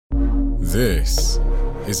This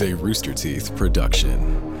is a Rooster Teeth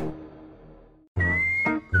production.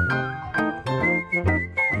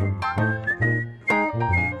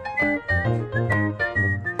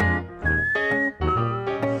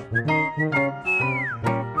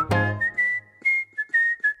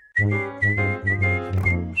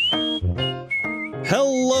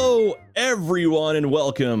 Hello, everyone, and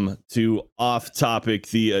welcome to Off Topic,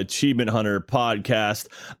 the Achievement Hunter podcast.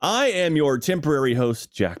 I am your temporary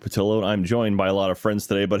host, Jack Patillo, and I'm joined by a lot of friends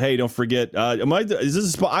today. But hey, don't forget, I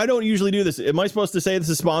don't usually do this. Am I supposed to say this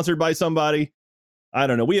is sponsored by somebody? I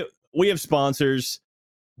don't know. We have sponsors.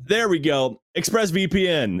 There we go.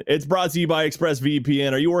 ExpressVPN. It's brought to you by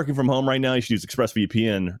ExpressVPN. Are you working from home right now? You should use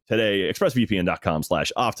ExpressVPN today.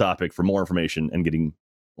 ExpressVPN.com/offtopic for more information and getting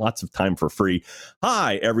lots of time for free.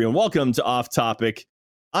 Hi, everyone. Welcome to Off Topic.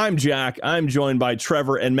 I'm Jack. I'm joined by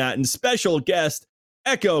Trevor and Matt and special guest,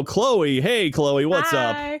 Echo Chloe. Hey, Chloe, what's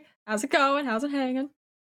up? Hi. How's it going? How's it hanging?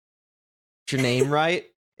 Your name right?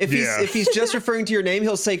 If he's just referring to your name,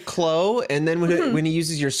 he'll say Chloe, and then when he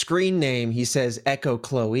uses your screen name, he says Echo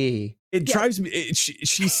Chloe. It drives me.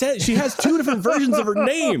 She said she has two different versions of her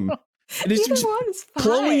name. And it's just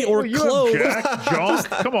Chloe or Chloe. Jack,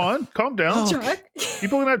 come on, calm down. Jack.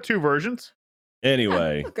 People can have two versions.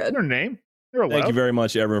 Anyway, Good. Their name. They're allowed. Thank you very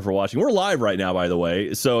much, everyone, for watching. We're live right now, by the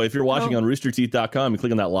way. So if you're watching on roosterteeth.com, you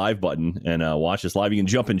click on that live button and watch us live. You can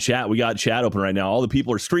jump in chat. We got chat open right now. All the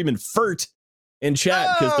people are screaming FERT in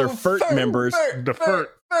chat because they're FERT members. The FERT.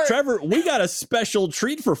 Trevor, we got a special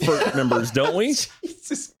treat for FERT members, don't we?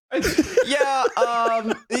 Jesus.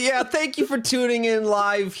 Yeah, thank you for tuning in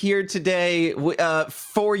live here today.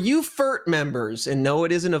 For you FERT members, and no,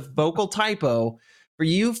 it isn't a vocal typo, for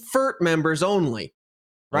you FERT members only.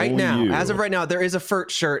 Right now, as of right now, there is a FERT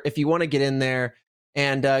shirt if you want to get in there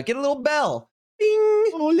and get a little bell.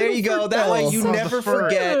 Bing! There you go. That way you never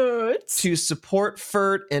forget to support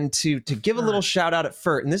FERT and to give a little shout out at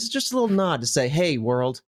FERT. And this is just a little nod to say, hey,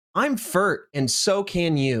 world, I'm FERT, and so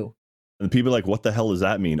can you. And people are like, what the hell does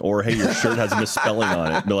that mean? Or, hey, your shirt has a misspelling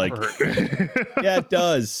on it. And they're like, yeah, it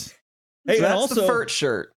does. Hey, So that's also, the FERT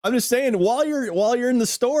shirt. I'm just saying, while you're in the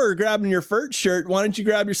store grabbing your FERT shirt, why don't you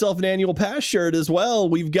grab yourself an annual pass shirt as well?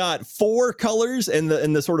 We've got 4 colors in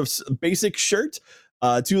the sort of basic shirt. 2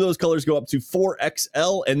 of those colors go up to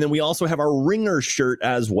 4XL. And then we also have our ringer shirt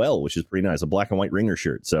as well, which is pretty nice, a black and white ringer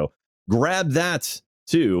shirt. So grab that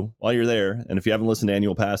too while you're there. And if you haven't listened to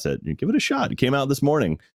Annual Pass it, give it a shot. It came out this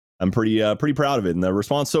morning. I'm pretty proud of it. And the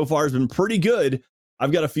response so far has been pretty good.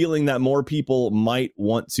 I've got a feeling that more people might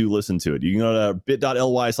want to listen to it. You can go to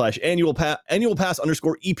bit.ly/annual pass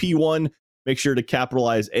 _EP1. Make sure to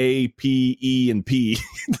capitalize A, P, E, and P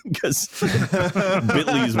because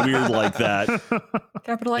Bitly is weird like that.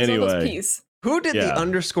 Capitalize all those P's. Who did the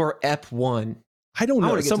underscore EP1? I don't know. I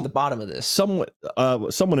want to get to the bottom of this. Someone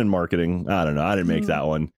in marketing. I don't know. I didn't make that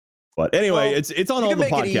one. But anyway, it's on all the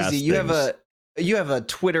podcasts. You have a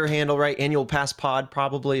Twitter handle, right? Annual Pass Pod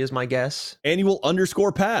probably is my guess. Annual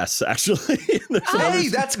 _ pass, actually. Hey,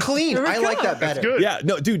 that's clean. I like that better. That's good. Yeah,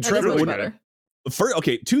 no, dude, Trevor.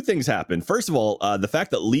 Okay, 2 things happened. First of all, the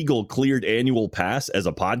fact that Legal cleared Annual Pass as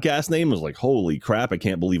a podcast name was like, holy crap, I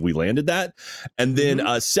can't believe we landed that. And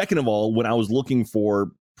then second of all, when I was looking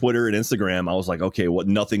for Twitter and Instagram, I was like, okay,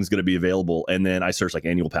 nothing's going to be available. And then I searched like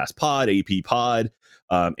Annual Pass Pod, AP Pod,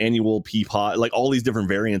 Annual P Pod, like all these different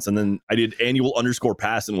variants. And then I did Annual _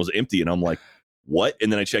 pass and it was empty. And I'm like, what?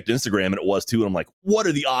 And then I checked Instagram and it was too. And I'm like, what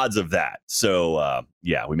are the odds of that? So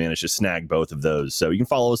yeah, we managed to snag both of those. So you can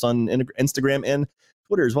follow us on Instagram and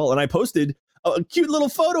Twitter as well. And I posted a cute little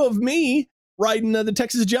photo of me riding the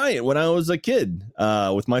Texas Giant when I was a kid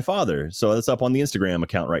with my father. So that's up on the Instagram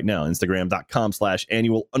account right now,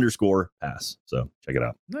 instagram.com/annual _ pass. So check it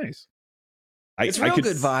out. Nice. It's real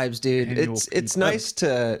good vibes, dude. It's nice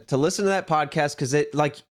to listen to that podcast because it,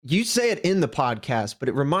 like you say it in the podcast, but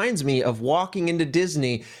it reminds me of walking into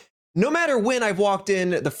Disney. No matter when I've walked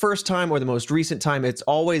in the first time or the most recent time, it's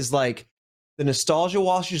always like the nostalgia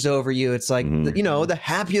washes over you. It's like, the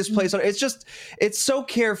happiest place. It's so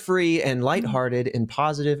carefree and lighthearted and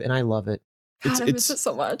positive, and I love it. God, I miss it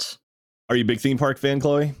so much. Are you a big theme park fan,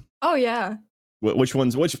 Chloe? Oh, yeah. Which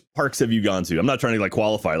parks have you gone to? I'm not trying to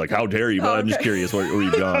qualify, how dare you, but I'm just curious where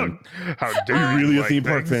you've gone. How dare you? Really a theme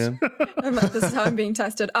park fan? This is how I'm being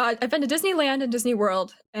tested. I've been to Disneyland and Disney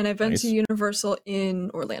World, and I've been to Universal in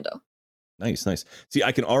Orlando. Nice. See,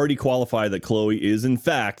 I can already qualify that Chloe is, in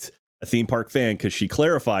fact, a theme park fan because she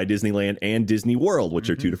clarified Disneyland and Disney World, which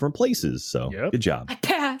are 2 different places. So good job. I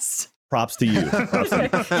passed. Props to you.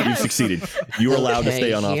 You succeeded. You were allowed to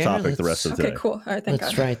stay on Off Topic the rest of today. Okay, cool. All right,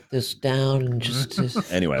 let's write this down and just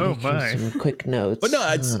anyway, some quick notes. But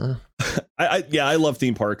no, I love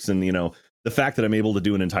theme parks, and the fact that I'm able to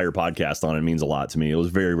do an entire podcast on it means a lot to me. It was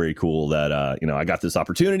very, very cool that I got this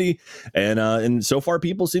opportunity, and so far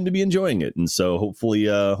people seem to be enjoying it. And so hopefully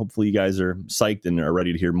you guys are psyched and are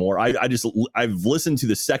ready to hear more. I've listened to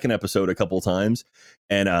the second episode a couple of times,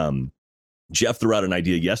 and Jeff threw out an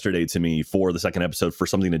idea yesterday to me for the second episode for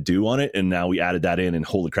something to do on it, and now we added that in, and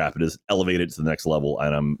holy crap, it has elevated to the next level,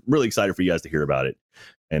 and I'm really excited for you guys to hear about it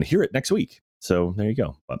and hear it next week. So there you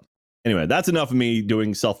go. But anyway, that's enough of me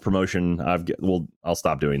doing self-promotion. I'll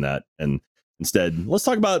stop doing that. And instead, let's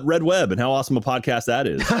talk about Red Web and how awesome a podcast that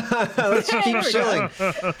is. Let's keep chilling.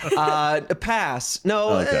 Pass.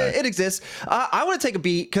 No, Okay. It exists. I want to take a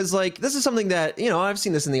beat because, this is something that, I've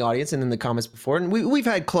seen this in the audience and in the comments before. And we've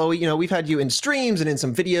had Chloe, we've had you in streams and in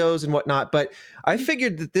some videos and whatnot. But I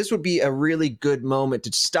figured that this would be a really good moment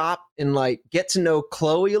to stop and, get to know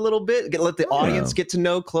Chloe a little bit, let the audience get to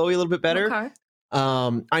know Chloe a little bit better. Okay.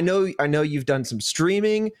 I know you've done some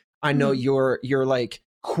streaming. I know you're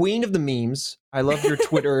queen of the memes. I love your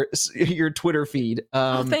Twitter feed.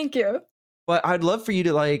 Thank you. But I'd love for you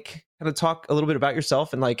to kind of talk a little bit about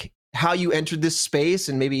yourself and how you entered this space,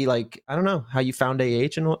 and maybe I don't know, how you found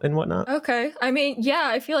AH and whatnot. Okay. I mean, yeah,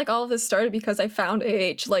 I feel like all of this started because I found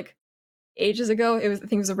AH ages ago. I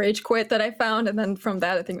think it was a Rage Quit that I found, and then from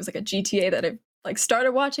that I think it was a GTA that I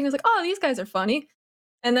started watching. I was like, oh, these guys are funny.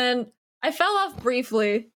 And then I fell off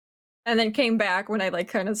briefly, and then came back when I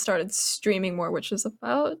kind of started streaming more, which was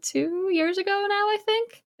about 2 years ago now, I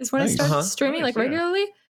think, is when Nice. I started streaming Nice, yeah. regularly.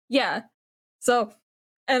 Yeah. So,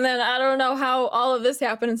 and then I don't know how all of this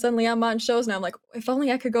happened, and suddenly I'm on shows now. I'm like, if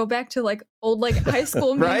only I could go back to old high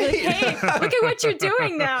school me. Right? Hey, look at what you're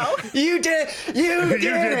doing now. You did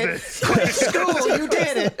it. this. Quit school. You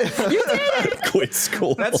did it. You did it. Quit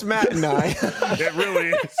school. That's Matt and I. It really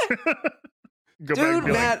is. Go back and Dude,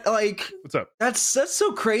 be Matt, what's up? that's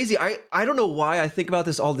so crazy. I don't know why I think about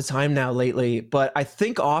this all the time now lately, but I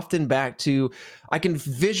think often back to, I can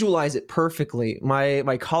visualize it perfectly.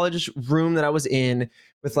 My college room that I was in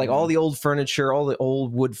with all the old furniture, all the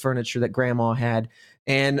old wood furniture that grandma had,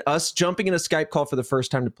 and us jumping in a Skype call for the first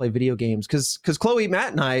time to play video games. Because Chloe,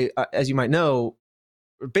 Matt, and I, as you might know,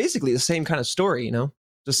 are basically the same kind of story,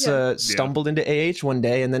 Just stumbled into AH one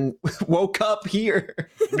day and then woke up here.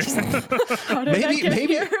 How did I get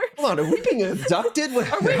maybe. here? Hold on, are we being abducted?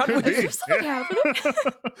 How do we- Is there something happening?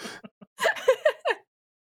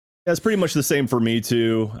 Yeah, it's pretty much the same for me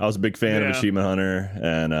too. I was a big fan of Yeah. Achievement Hunter,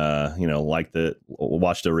 and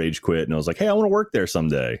watched a Rage Quit, and I was like, hey, I want to work there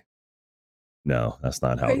someday. No, that's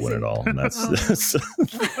not how it went at all. That's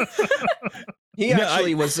He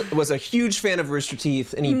actually was a huge fan of Rooster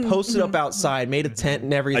Teeth, and he posted up outside, made a tent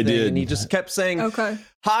and everything, did. and he just kept saying, Okay.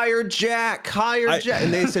 hire Jack.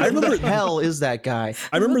 And they said, I who the remember- hell is that guy?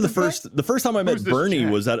 I remember What the the first time I met Who's this Bernie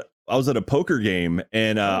Jack? I was at a poker game,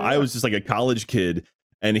 and I yeah. was just a college kid,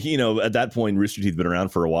 and he, at that point Rooster Teeth had been around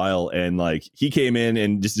for a while, and he came in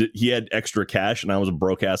and he had extra cash, and I was a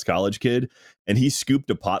broke ass college kid, and he scooped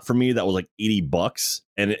a pot for me that was $80,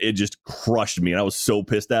 and it just crushed me, and I was so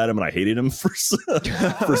pissed at him, and I hated him for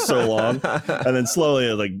so long, and then slowly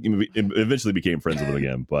eventually became friends with him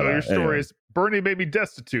again. But Your story anyway. is Bernie made me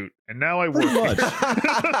destitute, and now I work. Pretty much.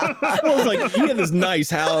 I was he had this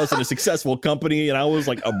nice house and a successful company, and I was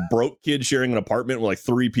a broke kid sharing an apartment with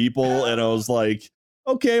 3 people, and I was like,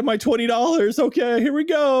 okay, my $20, okay, here we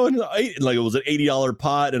go. And it was an $80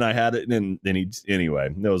 pot, and I had it, and then anyway,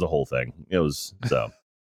 it was a whole thing. It was so.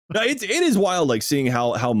 No, it is wild, seeing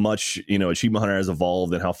how much Achievement Hunter has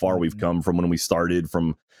evolved and how far we've come from when we started,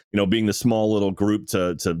 from being the small little group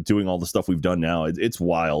to doing all the stuff we've done now. It's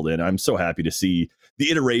wild, and I'm so happy to see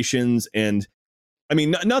the iterations. And I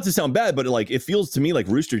mean, not to sound bad, but it feels to me like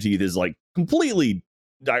Rooster Teeth is completely.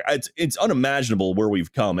 It's unimaginable where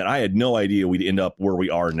we've come, and I had no idea we'd end up where we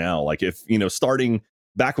are now. If starting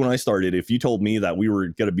back when I started, if you told me that we were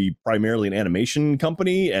going to be primarily an animation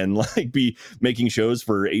company and be making shows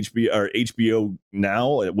for HBO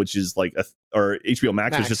now, which is or HBO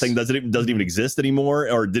Max, which is a thing doesn't even exist anymore,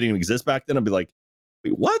 or didn't even exist back then, I'd be like,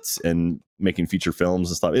 wait, what? And making feature films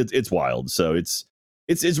and stuff. It's wild. So it's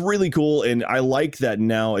really cool, and I like that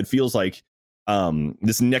now. It feels like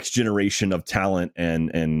this next generation of talent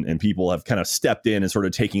and people have kind of stepped in and sort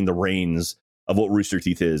of taking the reins of what Rooster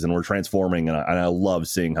Teeth is, and we're transforming, and I love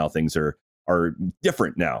seeing how things are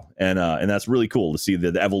different now, and that's really cool to see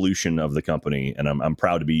the evolution of the company, and I'm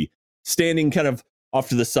proud to be standing kind of off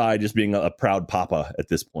to the side, just being a proud papa at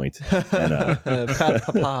this point. And, Proud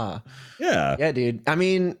papa. yeah, Dude. I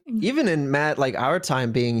mean, even in Matt, our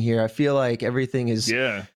time being here, I feel like everything is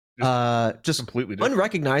just completely different.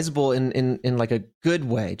 unrecognizable in a good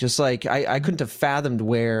way. Just I couldn't have fathomed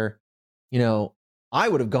where you know, I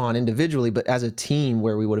would have gone individually, but as a team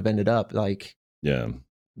where we would have ended up like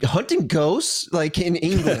hunting ghosts like in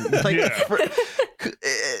England. Like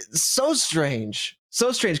so strange.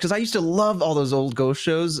 So strange because I used to love all those old ghost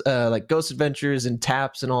shows, like Ghost Adventures and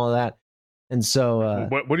Taps and all of that. And so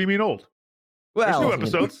what do you mean old? Well, there's new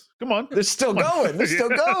episodes. Come on. They're still going. They're still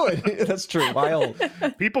going. That's true. Why old?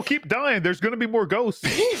 People keep dying. There's going to be more ghosts.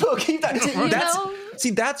 People keep dying.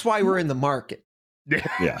 That's why we're in the market.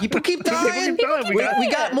 Yeah. People keep dying. We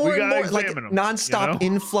got more and more like nonstop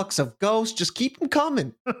influx of ghosts. Just keep them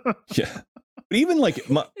coming. Yeah. But even like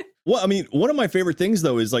one of my favorite things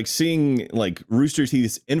though is like seeing like Rooster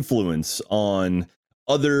Teeth's influence on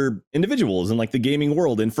other individuals in like the gaming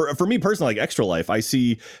world. And for me personally, like Extra Life, I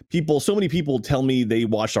see so many people tell me they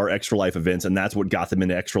watched our Extra Life events and that's what got them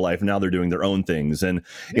into Extra Life. And now they're doing their own things. And,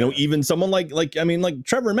 you know, even someone like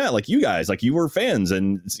Trevor and Matt, like you guys, like you were fans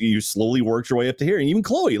and you slowly worked your way up to here. And even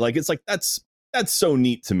Chloe, like, it's like, that's so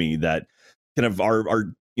neat to me that kind of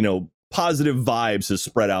our you know, positive vibes has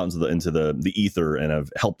spread out into the ether and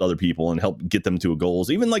have helped other people and helped get them to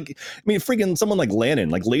goals. Even like, I mean, freaking someone like Lannon,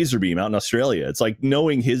 like Laserbeam out in Australia. It's like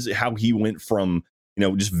knowing how he went from, you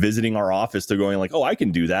know, just visiting our office to going like, oh, I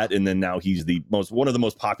can do that. And then now he's one of the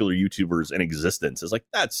most popular YouTubers in existence. It's like,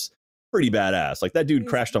 that's pretty badass. Like that dude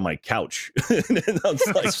crashed on my couch. And I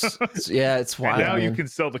was like, yeah, it's wild. And now man. you can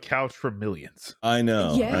sell the couch for millions. I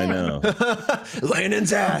know.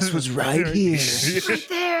 Lannon's ass was right here. Right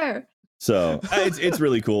there. So it's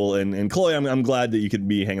really cool. And Chloe, I'm glad that you could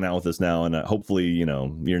be hanging out with us now. And hopefully, you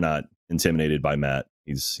know, you're not intimidated by Matt.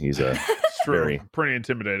 He's a pretty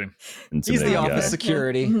intimidating. He's the office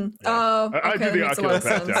security. Mm-hmm. Oh, I do the Oculus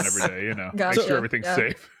pat down every day, you know, make sure everything's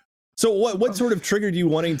safe. So what sort of triggered you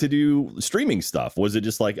wanting to do streaming stuff? Was it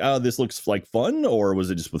just like, oh, this looks like fun? Or was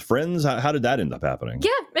it just with friends? How did that end up happening?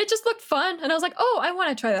 Yeah, it just looked fun. And I was like, oh, I want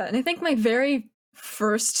to try that. And I think my very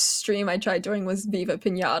first stream I tried doing was Viva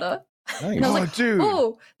Pinata. Nice. And I was like, dude.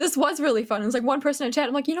 oh, this was really fun. It was like one person in chat.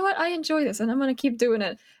 I'm like, you know what? I enjoy this and I'm going to keep doing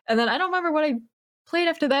it. And then I don't remember what I played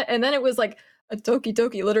after that. And then it was like a Doki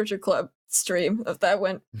Doki Literature Club stream. That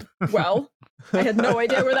went well. I had no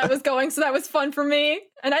idea where that was going. So that was fun for me.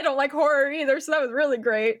 And I don't like horror either. So that was really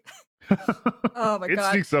great. Oh my God.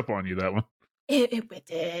 It sneaks up on you, that one.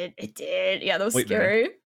 It did. Yeah, that was scary.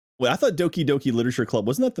 Wait, I thought Doki Doki Literature Club,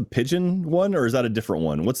 wasn't that the pigeon one or is that a different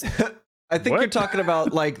one? What's I think you're talking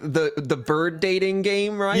about like the bird dating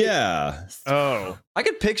game, right? Yeah. Oh. I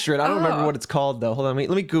could picture it. I don't remember what it's called though. Hold on, let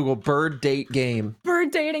me Google bird date game.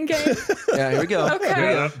 Bird dating game. Yeah, here we go. Okay.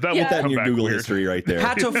 Yeah, that Get that in your Google weird. history right there.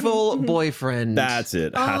 Hatoful boyfriend. That's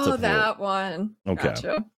it. Oh, that one. Okay.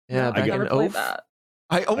 Gotcha. Yeah, back never in played that.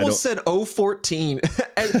 I almost said 014.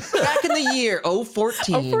 Back in the year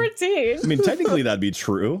 014. 014. I mean, technically that'd be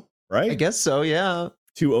true, right? I guess so, yeah.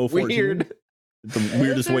 2014. Weird. The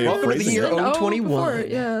weirdest way of Welcome to the phrasing year it. 021.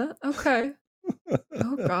 Yeah. Okay.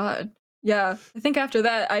 Oh God. Yeah. I think after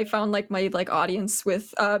that I found like my audience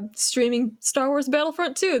with streaming Star Wars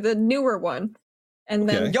Battlefront 2, the newer one. And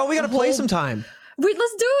then Yo, we gotta play sometime. Wait,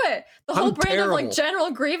 let's do it. The whole brand terrible. of like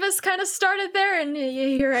General Grievous kind of started there, and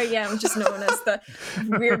here I am, just known as the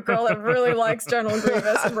weird girl that really likes General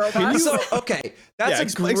Grievous and robots. So, okay,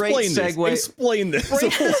 that's a great segue. Explain this.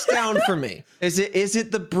 Break this down for me. Is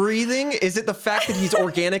it the breathing? Is it the fact that he's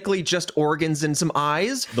organically just organs and some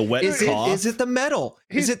eyes? The wet cough? Is it the metal?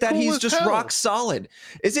 Is it that cool he's as just hell. rock solid?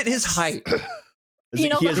 Is it his height? You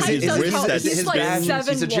know, the height does help. Is it He's his like badge? 7'1".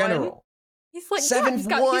 He's a general. He's like 7'1". he's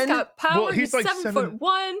got power. Well, he's like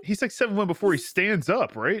 7'1". He's like 7'1" before he stands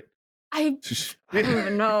up, right? I don't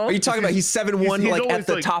even know. Are you talking about he's 7'1", he's like at always,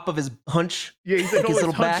 the like- top of his hunch? Yeah, he's Like like his always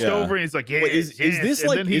little hunched back? over, and he's like, yeah. Wait, is this and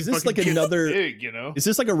like then he is this fucking like gets another big, you know? Is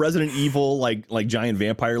this like a Resident Evil like giant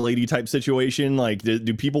vampire lady type situation? Like,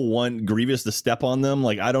 do people want Grievous to step on them?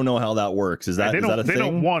 Like, I don't know how that works. Is that a thing? They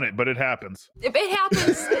don't want it, but it happens. If it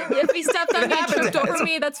happens, if he stepped on me and tripped over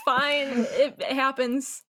me, that's fine. It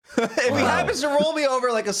happens. If he happens to roll me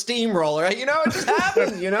over like a steamroller, you know, it just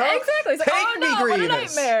happens, you know? Exactly. It's like, Take oh me, no, what a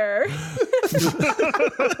Grievous. nightmare.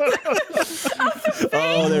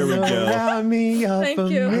 Oh, there we go.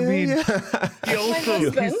 Thank you. I mean, he My also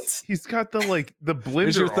husband. he's got the blender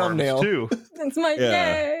Here's your arms, thumbnail. too. It's my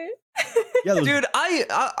day. Yeah, those- Dude,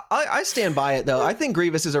 I stand by it though. I think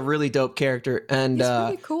Grievous is a really dope character, and He's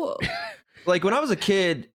really cool. like when I was a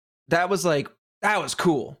kid, that was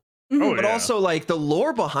cool. Oh, But yeah. also like the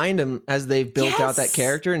lore behind him as they've built out that Yes.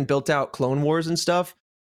 character and built out Clone Wars and stuff.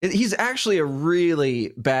 He's actually a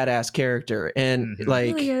really badass character, and Mhm. like,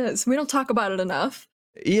 It really is. We don't talk about it enough.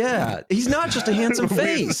 yeah, he's not just a handsome We as a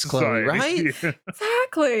face, Chloe, society, right? yeah.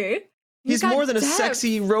 Exactly. He's got more than a depth.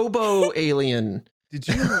 sexy robo alien. Did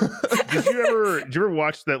you ever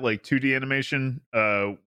watch that like 2D animation?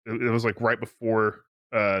 It was like right before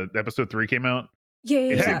episode 3 came out. Yeah.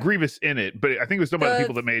 It had Grievous in it, but I think it was done by the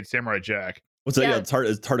people that made Samurai Jack. What's that? Yeah, it's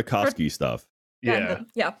Tartakovsky stuff. Yeah.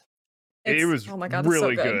 It was oh my God,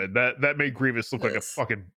 really so good. That made Grievous look like a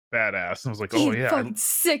fucking badass. I was like, He's fucking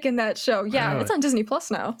sick in that show. Yeah, it's on Disney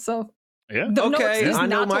Plus now. So yeah, okay, I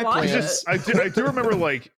know my plan. I do remember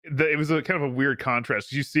like it was a kind of a weird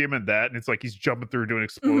contrast. You see him in that, and it's like he's jumping through doing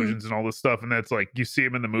explosions and all this stuff, and that's like you see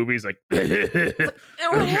him in the movies like.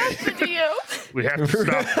 What happened to you? We have to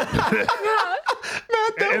stop.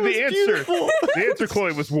 Matt, that and was beautiful. The answer,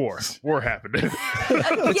 Chloe, was war. War happened.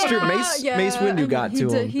 That's true. Mace Windu got to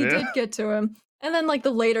him. He did get to him. And then like the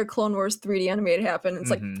later Clone Wars 3D animated happened. It's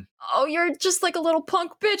like, oh, you're just like a little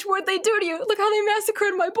punk bitch. What'd they do to you? Look how they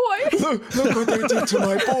massacred my boy. Look what they did to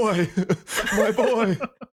my boy. My boy.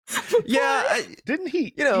 Yeah. Didn't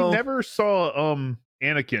he? He never saw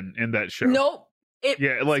Anakin in that show. Nope.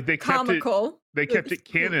 Like they kept comical. it. They kept it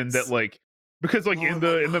canon that like because like in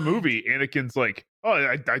the movie, Anakin's like, oh,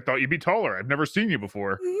 I thought you'd be taller. I've never seen you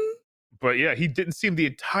before. But yeah, he didn't see him the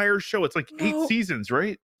entire show. It's like 8 seasons,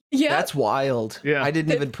 right? Yeah, that's wild. Yeah, I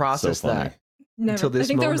didn't even process that until this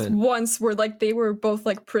moment. There was once where like they were both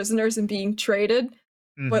like prisoners and being traded,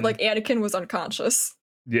 but like Anakin was unconscious.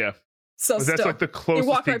 Yeah, so that's like the closest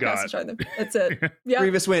walk right he got. Past each other. That's it. Yeah,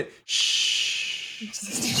 Grievous went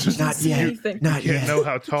shh. Not yet. Not yet. You know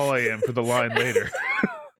how tall I am for the line later.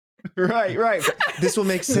 Right. This will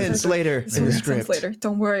make sense later in the script. Later.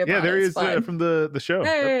 Don't worry about it. Yeah, there he is from the show.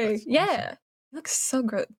 Hey, yeah, it looks so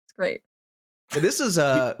good. It's great. This is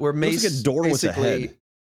where Mace like a door with a head.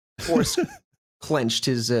 Force clenched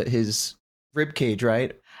his rib cage,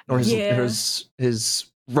 right? Or his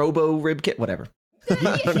robo rib kit, whatever.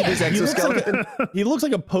 His exoskeleton. He looks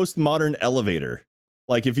like a postmodern elevator.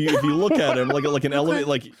 Like if you look at him like an elevator,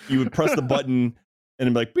 like you would press the button and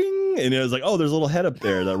it'd be like bing, and it was like, oh, there's a little head up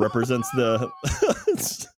there that represents the.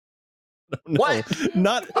 No, what?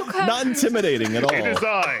 Not intimidating at all. It is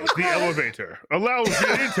I, the elevator. Allow me to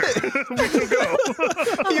enter. We shall go.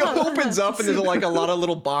 He opens up and there's like a lot of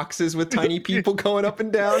little boxes with tiny people going up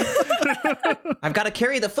and down. I've got to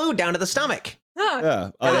carry the food down to the stomach.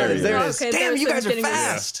 Yeah. There it is. Okay, damn, you guys are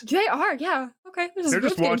fast. They are, yeah. Okay. They're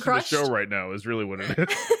just watching the show right now is really what it is.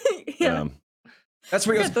 Yeah. That's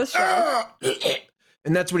where he goes,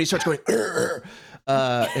 and that's when he starts going,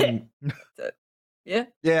 and yeah.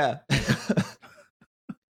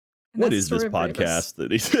 What is this podcast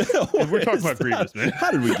that he's we're talking about Grievous, man?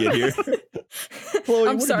 How did we get here? Chloe,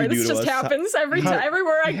 I'm sorry, this just happens every time.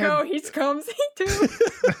 Everywhere I go, he comes.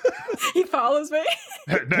 He follows me.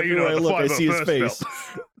 Now you know I look, I see his face.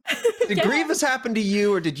 Did Grievous happen to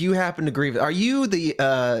you, or did you happen to Grievous? Are you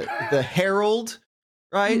the herald,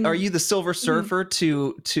 right? Are you the Silver Surfer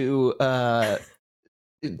to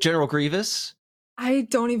General Grievous? I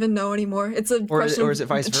don't even know anymore. It's a question. Or is it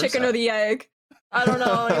vice versa? The chicken or the egg? I don't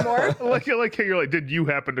know anymore. like how you're like, did you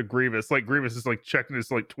happen to Grievous? Like Grievous is like checking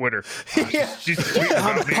his like Twitter. She's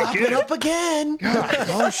I'm popping up again.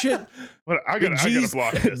 Oh shit! I gotta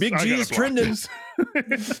block this. Big G is trending.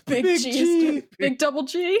 Big double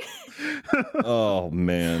G. Oh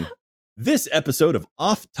man! This episode of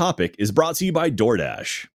Off Topic is brought to you by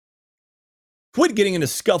DoorDash. Quit getting into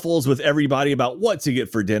scuffles with everybody about what to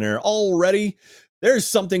get for dinner already. There's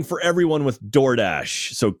something for everyone with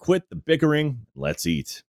DoorDash. So quit the bickering. Let's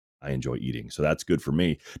eat. I enjoy eating, so that's good for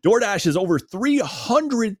me. DoorDash has over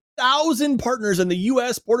 300,000 partners in the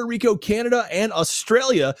US, Puerto Rico, Canada, and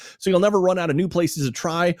Australia. So you'll never run out of new places to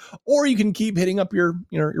try, or you can keep hitting up your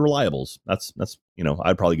reliables. That's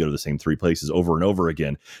I'd probably go to the same 3 places over and over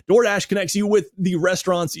again. DoorDash connects you with the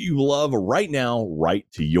restaurants you love right now, right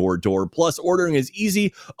to your door. Plus, ordering is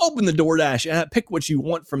easy. Open the DoorDash app, pick what you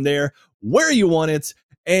want from there, where you want it,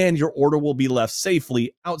 and your order will be left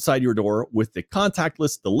safely outside your door with the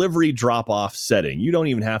contactless delivery drop-off setting. You don't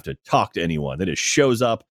even have to talk to anyone. It just shows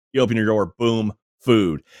up, you open your door, boom,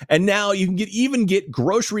 food. And now you can get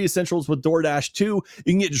grocery essentials with DoorDash too.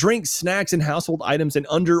 You can get drinks, snacks, and household items in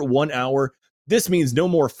under 1 hour. This means no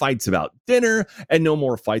more fights about dinner and no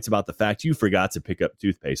more fights about the fact you forgot to pick up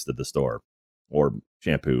toothpaste at the store or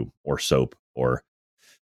shampoo or soap or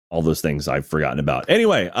all those things I've forgotten about.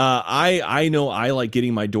 Anyway, I know I like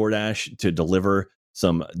getting my DoorDash to deliver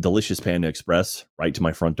some delicious Panda Express right to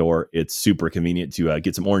my front door. It's super convenient to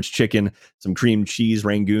get some orange chicken, some cream cheese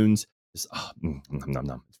rangoons. It's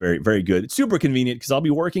very, very good. It's super convenient because I'll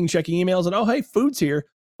be working, checking emails, and oh, hey, food's here.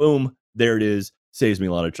 Boom, there it is. Saves me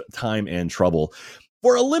a lot of time and trouble.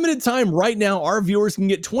 For a limited time right now, our viewers can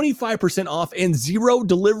get 25% off and 0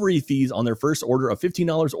 delivery fees on their first order of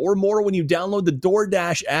 $15 or more when you download the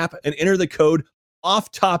DoorDash app and enter the code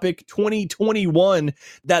OffTopic2021.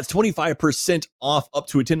 That's 25% off up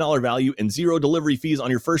to a $10 value and 0 delivery fees on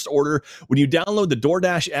your first order when you download the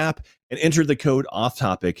DoorDash app and enter the code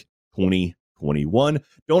OffTopic2021.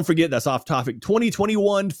 Don't forget, that's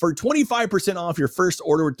OffTopic2021 for 25% off your first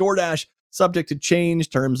order with DoorDash. Subject to change,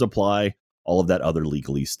 terms apply, all of that other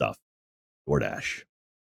legally stuff. DoorDash.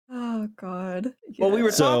 Oh God. Well, we were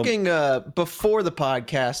Yeah. talking before the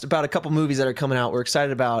podcast about a couple movies that are coming out. We're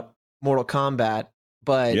excited about Mortal Kombat,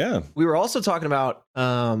 but we were also talking about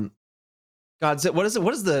Godzilla. What is it?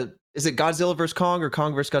 Is it Godzilla vs. Kong or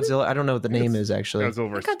Kong vs. Godzilla? I don't know what the name is actually. Godzilla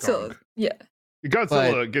versus Kong. Yeah.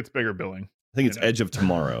 Godzilla gets bigger billing. I think it's Edge of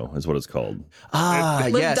Tomorrow is what it's called.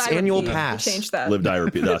 Yes, annual repeat. pass. Change that. Live, die,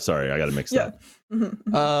 repeat. Oh, sorry, I got to mix that.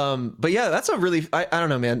 But yeah, that's a really, I don't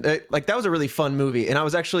know, man. Like that was a really fun movie. And I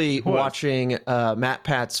was actually watching Matt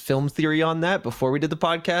Pat's film theory on that before we did the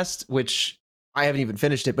podcast, which I haven't even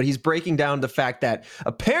finished it, but he's breaking down the fact that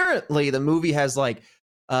apparently the movie has like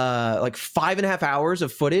 5.5 hours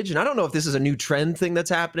of footage. And I don't know if this is a new trend thing that's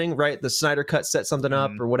happening, right? The Snyder Cut set something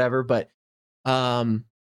up or whatever, but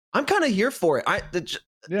I'm kind of here for it.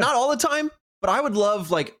 Not all the time, but I would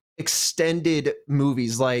love like extended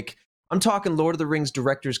movies. Like I'm talking Lord of the Rings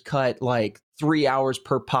director's cut, like 3 hours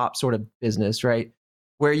per pop sort of business, right?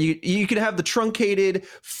 Where you could have the truncated,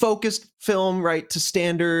 focused film, right, to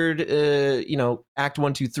standard, act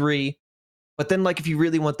 1, 2, 3. But then, like, if you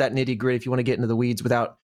really want that nitty gritty, if you want to get into the weeds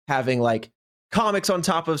without having like comics on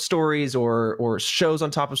top of stories or shows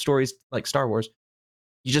on top of stories like Star Wars,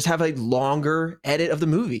 you just have a longer edit of the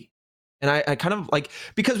movie. And I kind of like,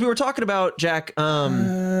 because we were talking about, Jack, some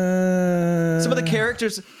of the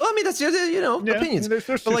characters. Well, I mean, that's, opinions.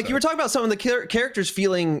 But like you were talking about some of the characters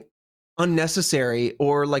feeling unnecessary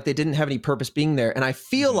or like they didn't have any purpose being there. And I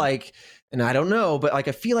feel like, and I don't know, but like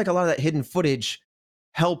I feel like a lot of that hidden footage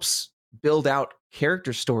helps build out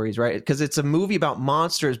character stories, right? Because it's a movie about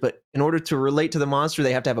monsters, but in order to relate to the monster,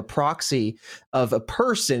 they have to have a proxy of a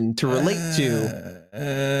person to relate to.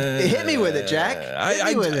 Hit me with it, Jack. Hit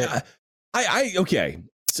me with it. Okay.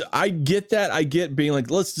 So I get that. I get being like,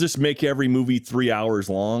 let's just make every movie 3 hours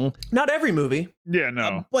long. Not every movie. Yeah,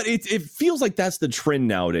 no. But it feels like that's the trend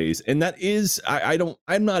nowadays. And that is,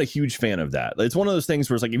 I'm not a huge fan of that. It's one of those things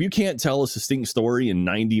where it's like, if you can't tell a succinct story in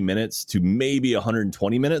 90 minutes to maybe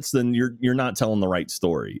 120 minutes, then you're not telling the right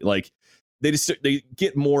story. Like they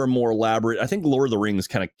get more and more elaborate. I think Lord of the Rings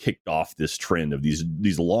kind of kicked off this trend of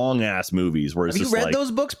these long ass movies where it's Have just you read those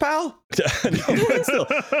books, pal? No, but still,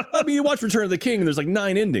 I mean, you watch Return of the King and there's like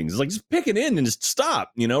 9 endings. It's like, just pick an end and just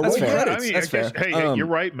stop, That's fair. I mean, That's fair. Hey, you're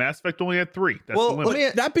right. Mass Effect only had 3. That's the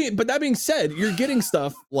limit. That being said, you're getting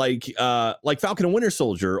stuff like Falcon and Winter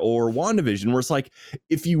Soldier or WandaVision, where it's like,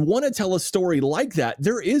 if you want to tell a story like that,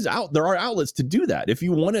 there are outlets to do that. If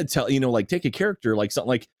you want to tell, like take a character like something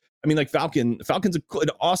like, I mean, like Falcon's an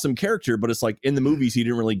awesome character, but it's like in the movies, he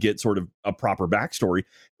didn't really get sort of a proper backstory.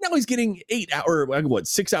 Now he's getting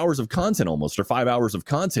 6 hours of content almost, or 5 hours of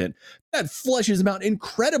content that fleshes him out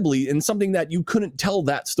incredibly in something that you couldn't tell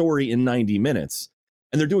that story in 90 minutes.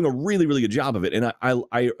 And they're doing a really, really good job of it. And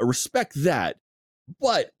I respect that.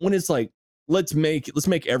 But when it's like, let's make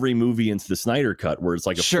every movie into the Snyder Cut, where it's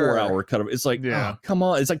like a 4 hour cut of, it's like, oh, come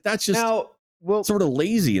on. It's like, that's just sort of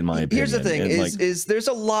lazy in my opinion. Here's the thing: is there's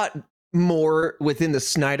a lot more within the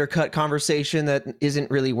Snyder Cut conversation that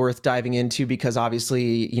isn't really worth diving into, because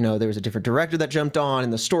obviously, there was a different director that jumped on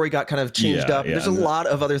and the story got kind of changed up. There's a lot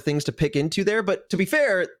of other things to pick into there. But to be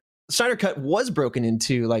fair, Snyder Cut was broken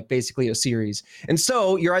into like basically a series. And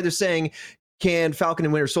so you're either saying, can Falcon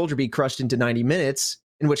and Winter Soldier be crushed into 90 minutes,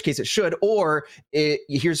 in which case it should, or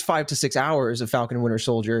here's 5 to 6 hours of Falcon and Winter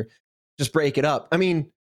Soldier, just break it up. I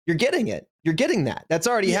mean, you're getting it. You're getting that. That's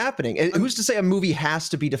already happening. And who's to say a movie has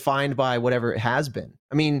to be defined by whatever it has been?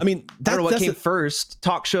 I mean, I don't know what came first,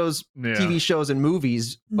 talk shows, TV shows, and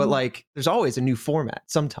movies, but like there's always a new format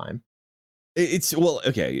sometime. It's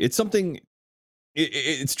something,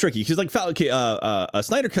 it's tricky because like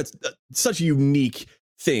Snyder Cut's such a unique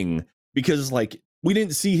thing, because like we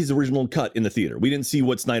didn't see his original cut in the theater. We didn't see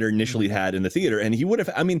what Snyder initially had in the theater. And he would have,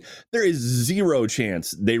 I mean, there is zero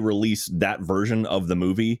chance they release that version of the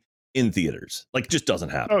movie in theaters. Like, just doesn't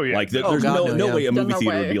happen. Oh, yeah. Like, there's no way a movie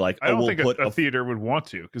theater would be like, I don't think a theater would want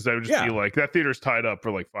to, because that would just be like, that theater's tied up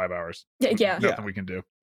for like 5 hours. Yeah. Nothing we can do.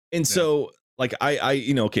 And so, like, so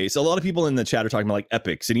a lot of people in the chat are talking about like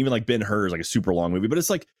epics, and even like Ben-Hur is like a super long movie, but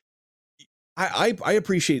it's like, I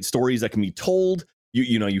appreciate stories that can be told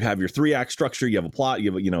you have your 3-act structure, you have a plot,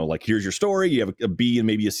 you have like here's your story, you have a B and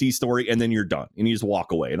maybe a C story, and then you're done and you just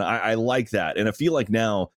walk away. And I like that. And I feel like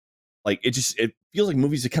now, like it feels like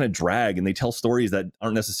movies that kind of drag and they tell stories that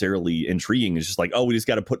aren't necessarily intriguing. It's just like, oh, we just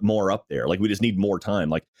got to put more up there. Like we just need more time.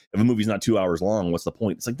 Like if a movie's not 2 hours long, what's the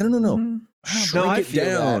point? It's like no. No, I Break it feel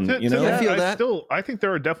down. that. I feel that. I think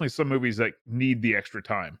there are definitely some movies that need the extra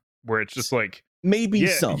time where it's just like maybe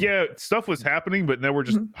some stuff was happening, but now we're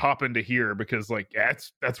just hopping to here because like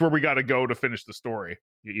that's where we got to go to finish the story.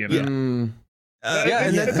 You know.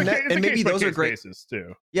 And maybe those are great cases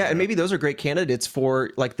too. Yeah, and maybe those are great candidates for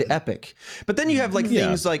like the epic. But then you have like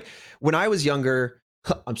things like when I was younger,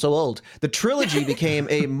 I'm so old. The trilogy became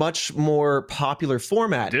a much more popular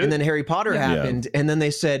format, and then Harry Potter happened, and then they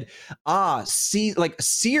said,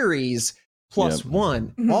 series plus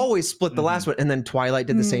one, always split the last one, and then Twilight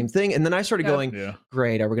did the same thing, and then I started going,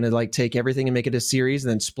 great, are we going to like take everything and make it a series, and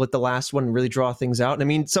then split the last one and really draw things out? And I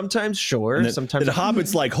mean, sometimes sometimes the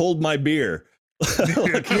Hobbit's like hold my beer.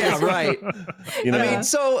 Yeah, right. I mean,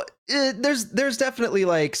 so there's definitely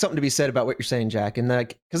like something to be said about what you're saying, Jack, and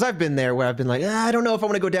like because I've been there where I've been like, I don't know if I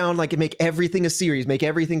want to go down like and make everything a series, make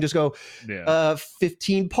everything just go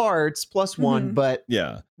 15 parts plus one, but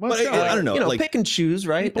but I don't know, like pick and choose,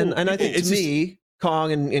 right? And I think to me,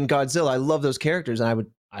 Kong and Godzilla, I love those characters, and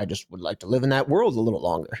I just would like to live in that world a little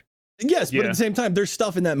longer. Yes, but at the same time, there's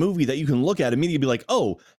stuff in that movie that you can look at immediately and be like,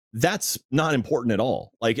 oh, that's not important at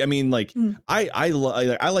all. Like, I mean, like I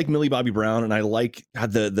like Millie Bobby Brown, and I like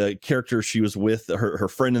the character she was with, her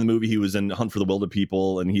friend in the movie. He was in Hunt for the Wilder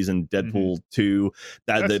People, and he's in Deadpool 2.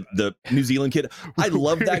 The New Zealand kid. I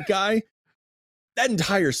love that guy. That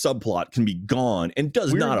entire subplot can be gone and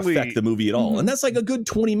does not affect the movie at all. And that's like a good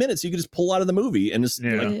 20 minutes you could just pull out of the movie and just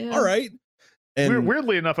all right. And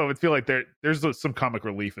weirdly enough, I would feel like there's some comic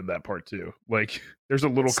relief in that part too. Like there's a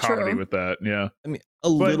little comedy with that. Yeah, I mean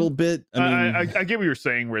little bit. I get what you're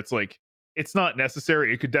saying, where it's like it's not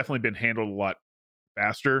necessary. It could definitely been handled a lot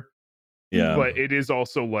faster. Yeah, but it is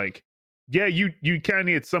also like, you kind of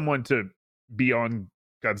need someone to be on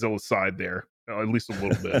Godzilla's side there, at least a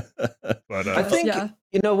little bit. But I think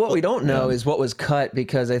what we don't know is what was cut,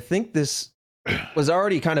 because I think this was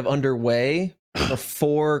already kind of underway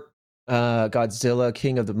before Godzilla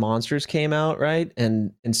King of the Monsters came out, right?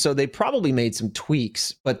 And so they probably made some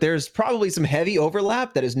tweaks, but there's probably some heavy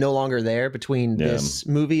overlap that is no longer there between this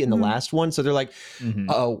movie and the last one. So they're like,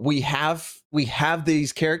 we have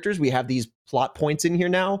these characters, we have these plot points in here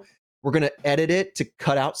now. We're going to edit it to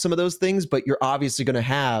cut out some of those things, but you're obviously going to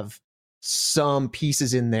have some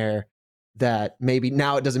pieces in there that maybe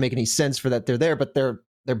now it doesn't make any sense for that they're there, but they're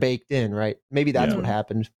baked in, right? Maybe that's what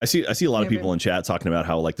happened. I see a lot of people in chat talking about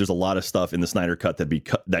how like there's a lot of stuff in the Snyder cut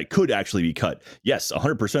that could actually be cut. Yes,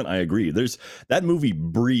 100% I agree. That movie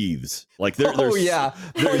breathes. Like there's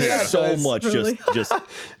so much just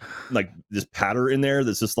like this patter in there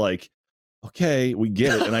that's just like, okay, we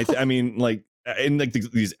get it. And I mean like, and like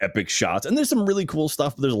these epic shots, and there's some really cool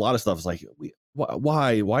stuff, but there's a lot of stuff. It's like,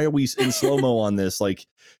 why are we in slow-mo on this? Like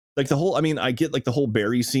the whole, I mean, I get like the whole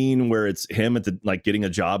Barry scene where it's him at the like getting a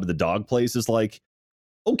job at the dog place is like,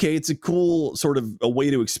 okay, it's a cool sort of a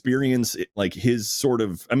way to experience it, like his sort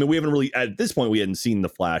of, I mean, we haven't really, at this point, we hadn't seen the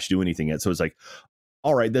Flash do anything yet. So it's like,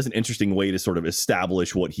 all right, that's an interesting way to sort of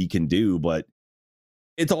establish what he can do, but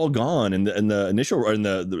it's all gone in the initial, or in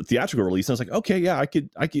the theatrical release. And I was like, okay, yeah,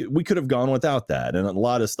 we could have gone without that. And a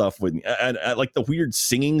lot of stuff with, and like the weird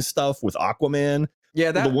singing stuff with Aquaman.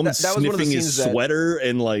 Yeah, the woman sniffing his sweater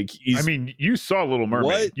and like I mean, you saw Little Mermaid.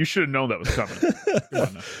 What? You should have known that was coming. Come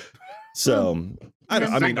on now. So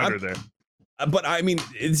but I mean,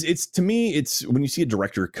 it's to me, it's when you see a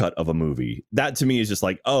director cut of a movie, that to me is just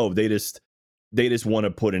like, oh, they just want to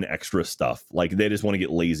put in extra stuff. Like they just want to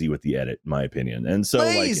get lazy with the edit, in my opinion. And so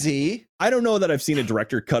lazy. Like, I don't know that I've seen a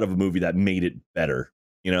director cut of a movie that made it better,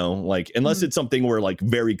 like unless it's something where like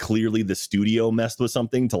very clearly the studio messed with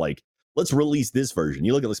something to like, let's release this version.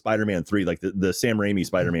 You look at the Spider-Man 3, like the Sam Raimi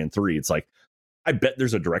Spider-Man 3. It's like, I bet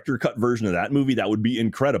there's a director cut version of that movie that would be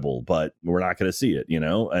incredible, but we're not going to see it,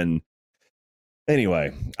 And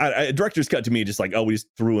anyway, a director's cut to me just like, oh, we just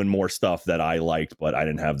threw in more stuff that I liked, but I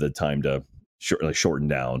didn't have the time to shorten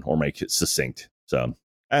down or make it succinct. So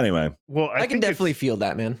anyway, well, I can definitely feel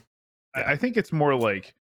that, man. I think it's more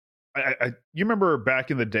like, you remember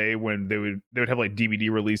back in the day when they would have like DVD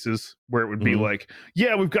releases where it would be like,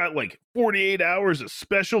 yeah, we've got like 48 hours of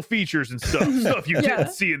special features and stuff you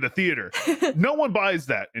didn't see in the theater. No one buys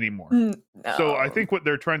that anymore. No. So I think what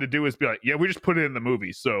they're trying to do is be like, yeah, we just put it in the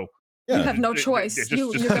movie. So You have no choice.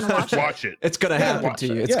 You're gonna watch it. It's gonna happen to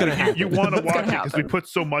you. It's gonna happen. You want to watch it because we put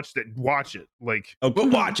so much that watch it. Like, but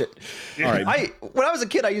watch it. All right. When I was a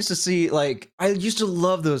kid, I used to see I used to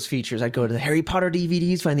love those features. I'd go to the Harry Potter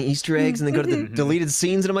DVDs, find the Easter eggs, and then go to the deleted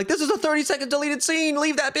scenes, and I'm like, this is a 30-second deleted scene.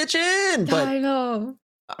 Leave that bitch in. But I know.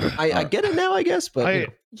 I get it now, I guess. But I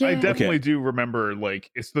definitely do remember.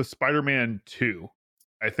 Like, it's the Spider-Man 2.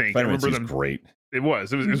 I think Spider-Man I remember 2's them. Great. It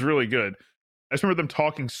was really good. I just remember them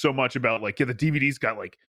talking so much about like, the DVD's got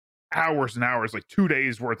like hours and hours, like 2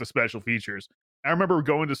 days worth of special features. I remember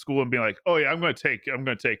going to school and being like, oh yeah, I'm gonna take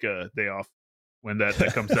a day off when that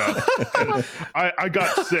comes out. I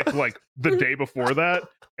got sick like the day before that,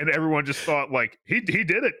 and everyone just thought like he did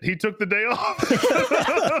it. He took the day off.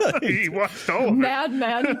 He watched all of it.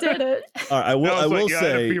 Madman, he did it. All right, I will say I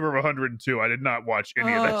had a fever of 102. I did not watch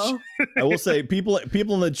any of that shit. I will say people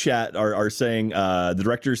in the chat are saying the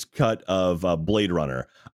director's cut of Blade Runner.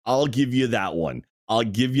 I'll give you that one.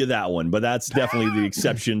 But that's definitely the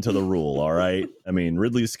exception to the rule. All right. I mean,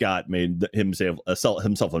 Ridley Scott made himself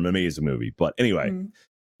an amazing movie. But anyway,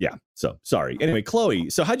 yeah. So sorry. Anyway, Chloe.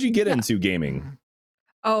 So how'd you get into gaming?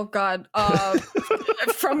 Oh God.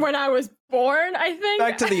 From when I was born, I think.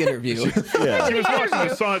 Back to the interview. Yeah. She was watching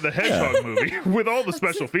the Sonic the Hedgehog movie with all the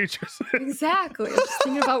special features. Exactly. I'm just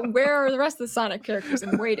thinking about where are the rest of the Sonic characters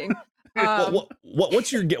and waiting.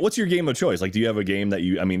 What's your game of choice? Like, do you have a game that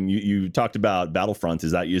you talked about Battlefront?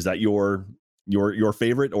 Is that your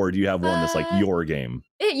favorite, or do you have one that's like your game?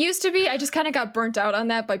 It used to be. I just kind of got burnt out on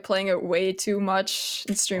that by playing it way too much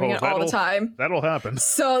and streaming it all the time. That'll happen.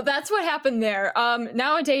 So that's what happened there.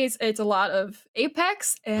 Nowadays it's a lot of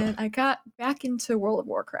Apex, and I got back into World of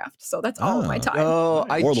Warcraft. So that's all of my time. Oh,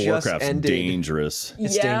 World of Warcraft's dangerous.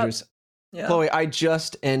 It's dangerous. Yeah. Chloe, I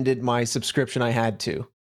just ended my subscription I had to.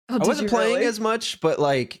 Oh, I wasn't playing as much, but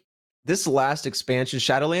like this last expansion,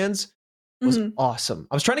 Shadowlands, was awesome.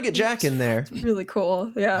 I was trying to get Jack in there. It's really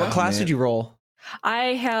cool. Yeah. What class did you roll?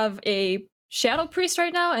 I have a Shadow Priest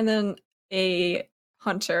right now, and then a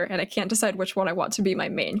Hunter, and I can't decide which one I want to be my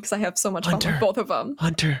main because I have so much fun with both of them.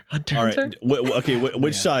 Hunter. All right. Okay.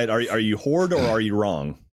 Which side are you? Horde or are you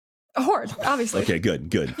wrong? A Horde, obviously. Okay.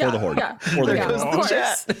 Good. Yeah, For the Horde. Yeah. For the Horde. Of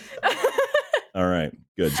course. All right.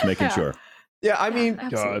 Good. Just making sure. Yeah, I mean,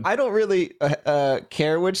 I don't really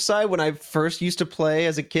care which side. When I first used to play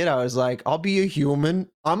as a kid, I was like, I'll be a human.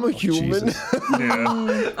 I'm a human.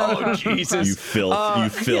 Oh, Jesus. You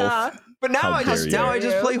filth. Yeah. But now I just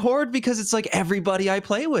play Horde because it's like everybody I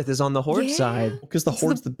play with is on the Horde side. Because the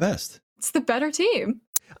Horde's the best. It's the better team.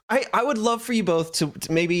 I would love for you both to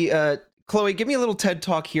maybe Chloe, give me a little TED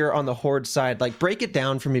talk here on the Horde side. Like, break it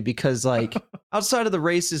down for me, because like outside of the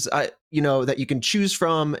races, that you can choose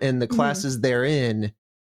from and the classes they're in,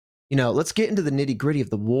 let's get into the nitty gritty of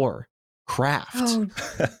the war craft. Oh,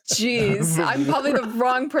 jeez. I'm probably the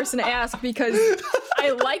wrong person to ask, because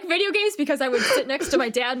I like video games because I would sit next to my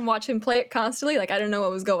dad and watch him play it constantly. Like, I don't know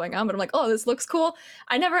what was going on, but I'm like, oh, this looks cool.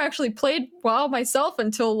 I never actually played WoW myself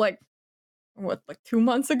until like 2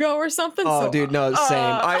 months ago or something. Oh, dude, no, same.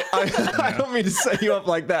 I don't mean to set you up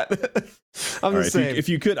like that. I'm the same. If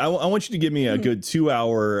you could, I want you to give me a good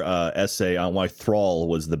 2-hour essay on why Thrall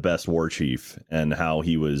was the best war chief and how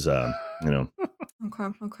he was, Okay.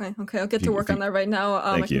 I'll get to work on that right now.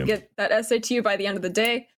 I can get that essay to you by the end of the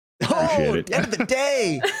day. Oh, the end of the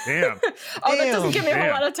day. Damn. That doesn't give me a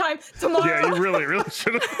whole lot of time. Tomorrow. Yeah, you really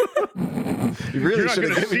should have. You really should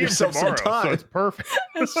have given yourself some time. So it's perfect.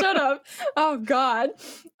 Shut up. Oh, God.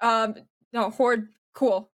 No, Horde,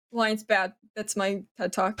 cool. Alliance, bad. That's my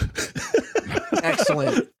TED talk.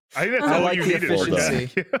 Excellent. I think that's all like you the needed.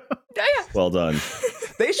 efficiency. Yeah. Well done.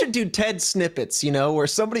 They should do TED snippets, where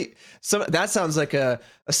that sounds like a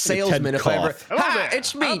salesman. If I ever,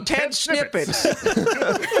 it's me, I'm TED Snippets.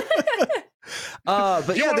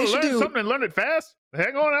 But you yeah, they should should do something and learn it fast.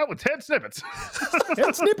 Hang on out with TED Snippets.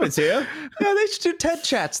 TED Snippets here. Yeah, they should do TED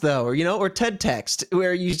Chats though, or TED Text,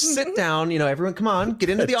 where you sit down. Everyone, come on, get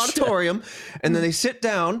into the auditorium, and then they sit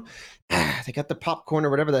down. They got the popcorn or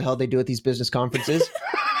whatever the hell they do at these business conferences.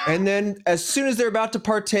 And then as soon as they're about to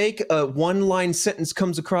partake, a one-line sentence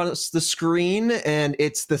comes across the screen, and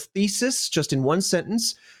it's the thesis just in one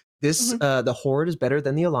sentence. This, the Horde is better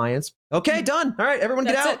than the Alliance. Okay, done. All right, everyone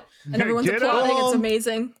get out. And everyone's applauding. It's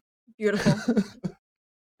amazing. Beautiful.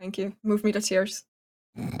 Thank you. Move me to tears.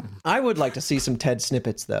 I would like to see some TED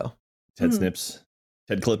snippets, though. TED snips.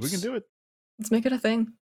 TED clips. We can do it. Let's make it a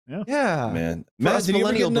thing. Yeah. Man. Matt,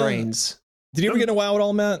 millennial brains. Did you ever get a WoW at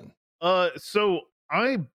all, Matt? So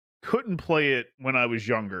I couldn't play it when I was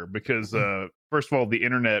younger because first of all, the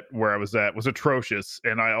internet where I was at was atrocious,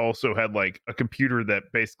 and I also had like a computer that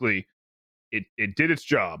basically it did its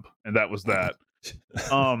job, and that was that.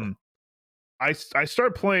 I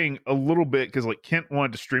started playing a little bit because like Kent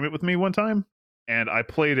wanted to stream it with me one time, and I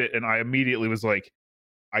played it, and I immediately was like,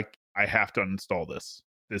 I have to uninstall this.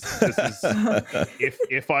 This is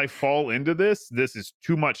if I fall into this is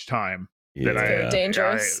too much time that Very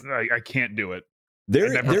dangerous. I can't do it. There,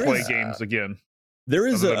 I never there play is, games again. There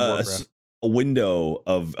is other than Warcraft. a window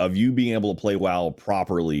of you being able to play WoW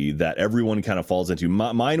properly that everyone kind of falls into.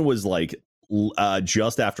 Mine was like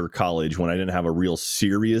just after college when I didn't have a real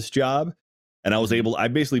serious job, and I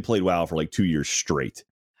basically played WoW for like 2 years straight.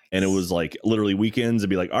 And it was like literally weekends. It'd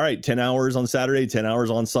be like, all right, 10 hours on Saturday, 10 hours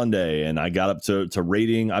on Sunday. And I got up to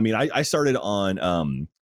raiding. I mean, I started on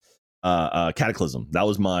Cataclysm. That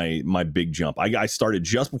was my big jump. I started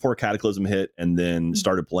just before Cataclysm hit, and then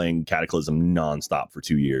started playing Cataclysm nonstop for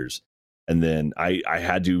 2 years. And then I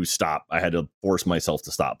had to stop. I had to force myself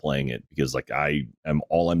to stop playing it because like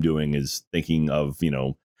all I'm doing is thinking of,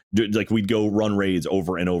 like we'd go run raids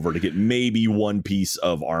over and over to get maybe one piece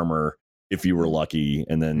of armor if you were lucky,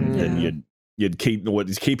 and then you'd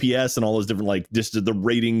KPS and all those different like just the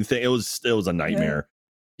rating thing. It was a nightmare.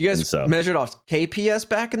 You guys measured off KPS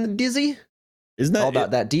back in the Dizzy? Isn't that all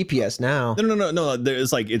about that DPS now? No.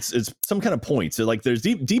 There's like it's some kind of points. So like there's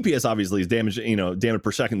DPS obviously is damage, damage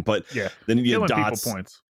per second, but then you get dots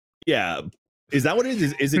points. Yeah. Is that what it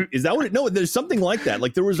is? Is that what it? No, there's something like that.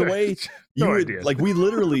 Like there was a way like we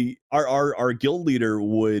literally our guild leader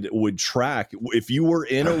would track if you were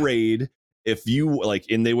in a raid, if you like,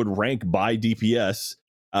 and they would rank by DPS,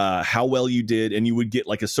 how well you did, and you would get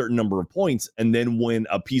like a certain number of points. And then when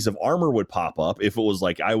a piece of armor would pop up, if it was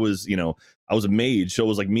like I was a mage, so it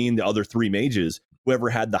was like me and the other 3 mages, whoever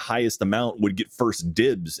had the highest amount would get first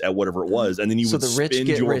dibs at whatever it was, and then you would spend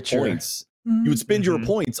your points. You would spend your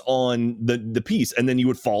points on the piece, and then you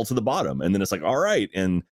would fall to the bottom, and then it's like, all right.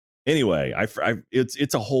 And anyway,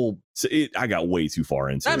 it's a whole. I got way too far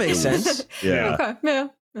into that. Makes sense. Yeah. Okay.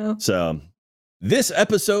 Yeah. So this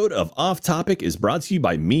episode of Off Topic is brought to you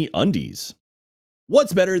by MeUndies.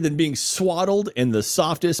 What's better than being swaddled in the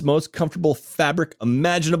softest, most comfortable fabric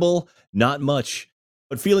imaginable? Not much,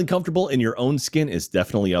 but feeling comfortable in your own skin is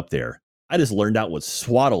definitely up there. I just learned out what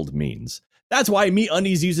swaddled means. That's why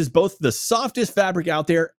MeUndies uses both the softest fabric out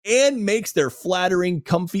there and makes their flattering,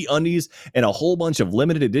 comfy undies and a whole bunch of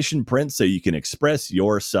limited edition prints so you can express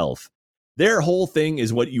yourself. Their whole thing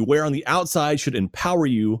is what you wear on the outside should empower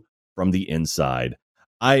you from the inside.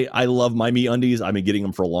 I love my MeUndies. I've been getting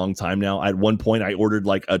them for a long time now. At one point, I ordered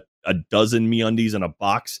like a dozen MeUndies in a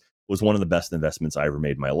box. It was one of the best investments I ever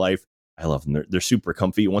made in my life. I love them. They're super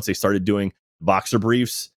comfy. Once they started doing boxer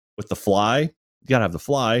briefs with the fly, you gotta have the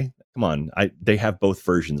fly. Come on, they have both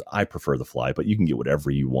versions. I prefer the fly, but you can get whatever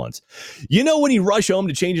you want. When you rush home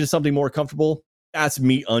to change into something more comfortable, that's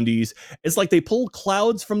MeUndies. It's like they pull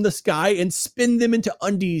clouds from the sky and spin them into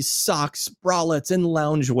undies, socks, bralettes, and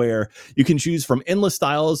loungewear. You can choose from endless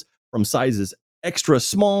styles from sizes extra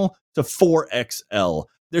small to 4XL.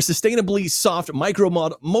 They're sustainably soft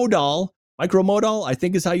micromodal, I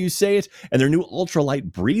think is how you say it, and their new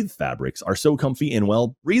ultralight breathe fabrics are so comfy and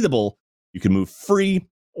well breathable. You can move free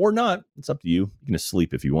or not. It's up to you. You can just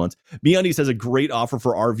sleep if you want. MeUndies has a great offer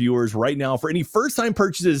for our viewers right now. For any first-time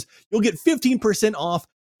purchases, you'll get 15% off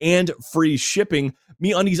and free shipping.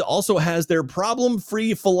 MeUndies also has their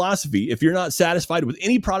problem-free philosophy. If you're not satisfied with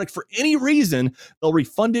any product for any reason, they'll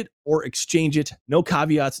refund it or exchange it. No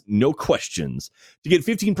caveats, no questions. To get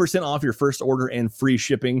 15% off your first order and free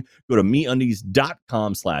shipping, go to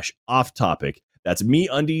MeUndies.com/off-topic. That's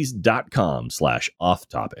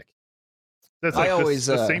MeUndies.com/off-topic. That's like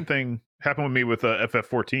the same thing happened with me with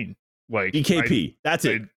FF14. Like DKP. That's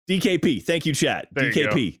it. DKP. Thank you, chat.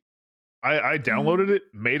 DKP. I downloaded it,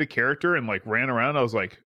 made a character, and like ran around. I was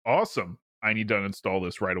like, awesome. I need to uninstall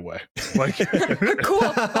this right away. Like, cool.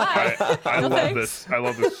 Bye. I love this. I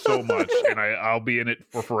love this so much, and I'll be in it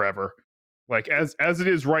for forever. Like as it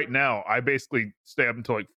is right now, I basically stay up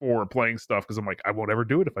until like 4 playing stuff because I'm like, I won't ever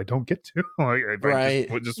do it if I don't get to. Like,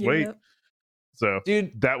 I just wait. So,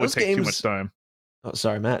 dude, that would take too much time. Oh,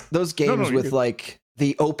 sorry, Matt. Those games with like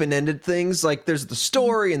the open-ended things, like there's the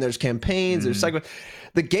story and there's campaigns, there's cycle.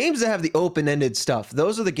 The games that have the open-ended stuff,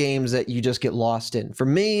 those are the games that you just get lost in. For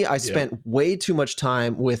me, I spent way too much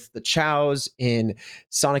time with the chows in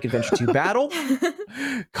Sonic Adventure 2 Battle,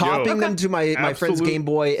 copying them to my friend's Game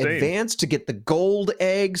Boy Advance to get the gold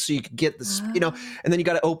eggs so you could get the, and then you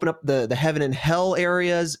got to open up the heaven and hell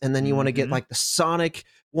areas, and then you want to get like the Sonic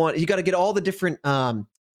one. You got to get all the different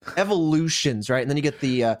evolutions, right? And then you get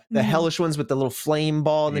the hellish ones with the little flame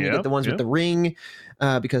ball, and then you get the ones with the ring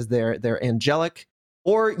because they're angelic.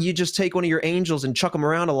 Or you just take one of your angels and chuck them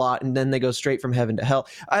around a lot, and then they go straight from heaven to hell.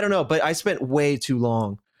 I don't know, but I spent way too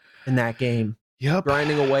long in that game. Yep.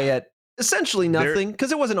 Grinding away at essentially nothing,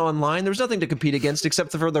 because it wasn't online. There was nothing to compete against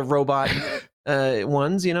except for the robot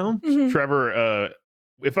ones, you know? Mhm. Trevor,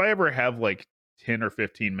 if I ever have like 10 or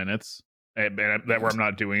 15 minutes and that where I'm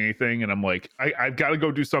not doing anything and I'm like, I've got to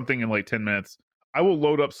go do something in like 10 minutes, I will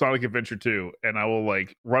load up Sonic Adventure 2 and I will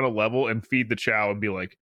like run a level and feed the Chow and be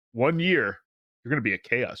like, 1 year, you're going to be a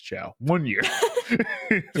Chaos Chow. 1 year.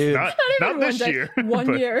 Dude. not this year. 1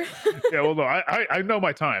 but- year. Yeah, well, no, I know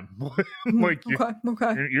my time. Like,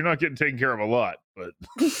 Okay. you're not getting taken care of a lot, but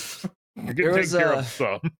you're getting was, taken care of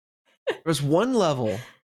some. There was one level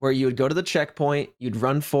where you would go to the checkpoint, you'd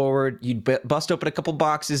run forward, you'd bust open a couple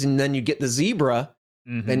boxes, and then you get the zebra.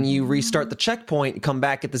 Mhm. Then you restart the checkpoint and come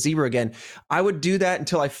back at the zebra again. I would do that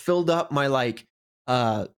until I filled up my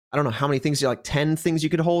I don't know how many things, like 10 things you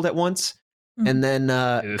could hold at once. And then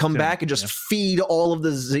is come 10, back and just feed all of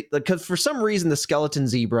the because for some reason the skeleton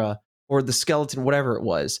zebra or the skeleton whatever it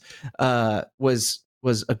was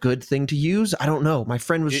a good thing to use. I don't know. My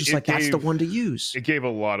friend was just like, that's the one to use. It gave a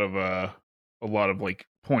lot of like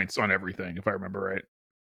points on everything, if I remember right.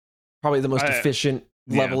 Probably the most efficient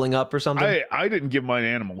leveling up or something. I didn't give mine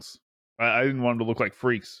animals. I didn't want them to look like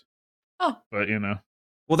freaks. Oh. But you know.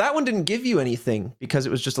 Well, that one didn't give you anything because it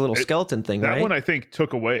was just a little skeleton thing, That right? one I think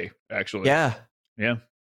took away, actually. Yeah.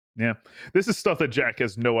 This is stuff that Jack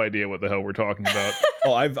has no idea what the hell we're talking about.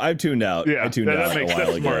 Oh, I've tuned out. Yeah, I tuned that out a makes while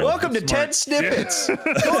sense, ago. Mark. Welcome to Smart. Ted Snippets. Yeah.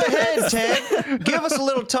 Go ahead, Ted. Give us a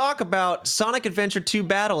little talk about Sonic Adventure 2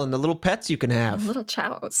 Battle and the little pets you can have. Little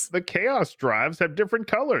chows. The Chaos Drives have different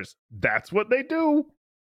colors. That's what they do.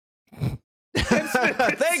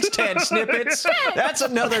 Thanks, Ted Snippets. That's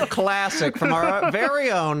another classic from our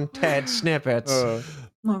very own Ted Snippets. All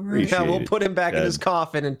right. Yeah, we'll put him back in his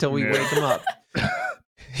coffin until we wake him up.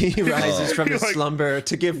 He rises from his slumber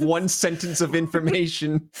to give one sentence of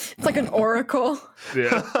information. It's like an oracle.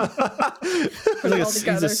 Yeah. He's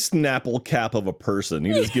a Snapple cap of a person.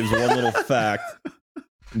 He just gives one little fact,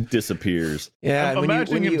 and disappears. Yeah, I'm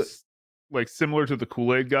imagining him like similar to the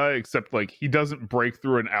Kool-Aid guy, except like he doesn't break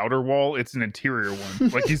through an outer wall; it's an interior one.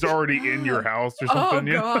 Like he's already in your house or something.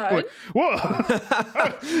 Oh, God. Like, whoa!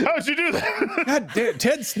 How'd you do that? God damn,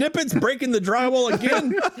 Ted Snippets breaking the drywall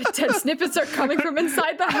again. Ted Snippets are coming from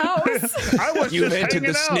inside the house. I was You've just entered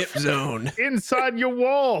hanging the out snip zone. inside your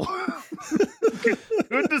wall.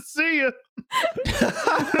 Good to see you.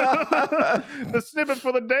 The snippet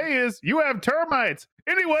for the day is you have termites.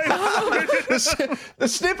 Anyway, The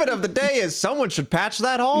snippet of the day is someone should patch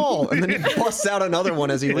that hole, and then he busts out another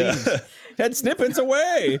one as he leaves. Ted Snippets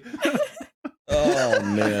away. Oh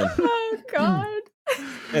man. Oh God.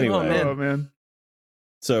 Anyway, oh man.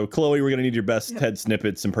 So Chloe, we're gonna need your best Ted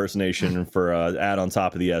Snippets impersonation for add on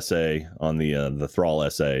top of the essay on the Thrall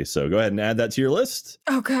essay. So go ahead and add that to your list.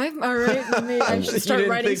 Okay. All right. I should start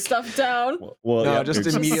writing stuff down. Well, No, yeah, just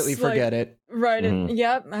you're- immediately Just, like, forget it. Right.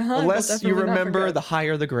 Yep. Unless you remember, the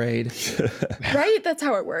higher the grade. Right. That's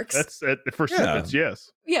how it works. That's for snippets,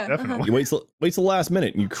 yes. yeah. definitely. You wait till the last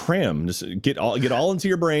minute and you cram. Just get all into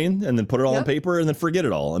your brain and then put it all on Yep. paper and then forget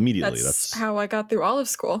it all immediately. That's how I got through all of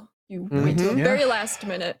school. You wait till the Yeah. very last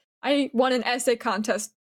minute. I won an essay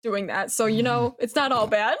contest doing that, so you know it's not all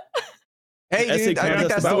bad. Hey, Essay dude, I think contest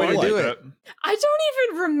that's the about way to what? do Like it. I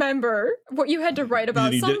don't even remember what you had to write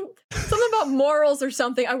about. You did- Something about morals or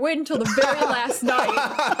something. I waited until the very last night.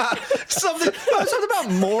 something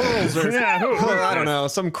about morals or Yeah, who- I don't know,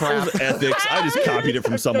 some crap. ethics. I just copied it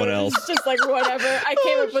from someone else. It's just like whatever. I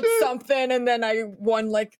came up with something, and then I won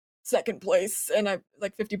like second place, and I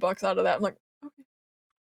like $50 out of that. I'm like,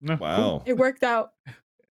 No. Wow. it worked out.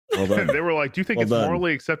 Well done. They were like, "Do you think Well it's done.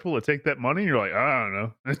 morally acceptable to take that money?" And you're like, "I don't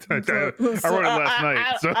know. I wrote it last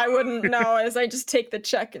night." So. I wouldn't know as I just take the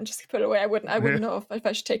check and just put it away. I wouldn't know if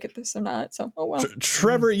I should take it this or not. So oh well.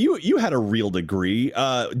 Trevor, you had a real degree.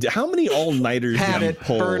 How many all-nighters Had did you it,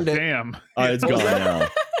 pull? burned it. Damn. It's gone now.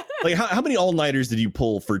 Like how many all-nighters did you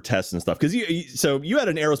pull for tests and stuff? Because you had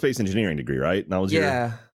an aerospace engineering degree, right? And that was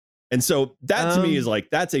Yeah. And so that to me is like,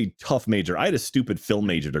 that's a tough major. I had a stupid film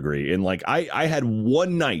major degree. And like, I had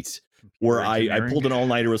one night where I pulled an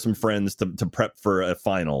all-nighter with some friends to prep for a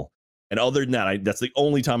final. And other than that, that's the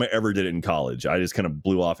only time I ever did it in college. I just kind of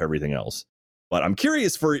blew off everything else. But I'm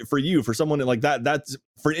curious for you, for someone like that's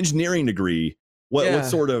for an engineering degree, what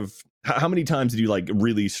sort of, how many times did you like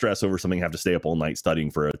really stress over something, have to stay up all night studying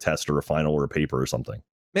for a test or a final or a paper or something?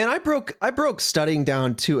 Man, I broke studying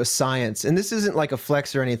down to a science, and this isn't like a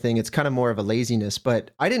flex or anything. It's kind of more of a laziness,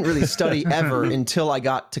 but I didn't really study ever until I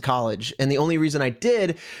got to college. And the only reason I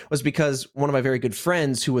did was because one of my very good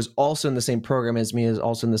friends, who was also in the same program as me, is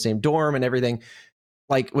also in the same dorm and everything,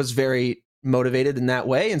 like was very motivated in that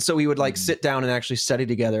way. And so we would like sit down and actually study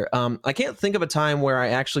together. I can't think of a time where I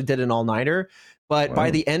actually did an all-nighter, but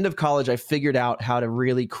by the end of college, I figured out how to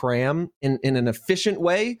really cram in an efficient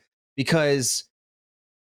way, because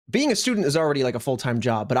being a student is already like a full-time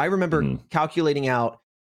job. But I remember calculating out,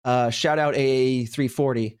 shout out AA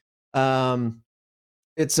 340.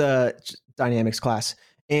 It's a dynamics class.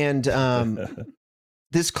 And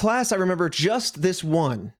this class, I remember just this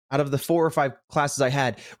one out of the 4 or 5 classes I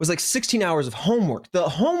had was like 16 hours of homework, the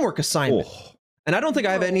homework assignment. And I don't think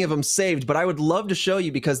I have any of them saved, but I would love to show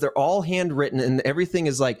you because they're all handwritten and everything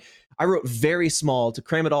is like, I wrote very small to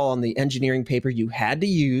cram it all on the engineering paper you had to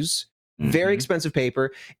use. Very expensive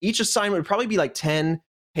paper. Each assignment would probably be like 10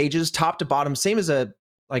 pages, top to bottom, same as a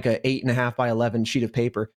 8.5 by 11 sheet of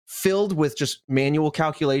paper, filled with just manual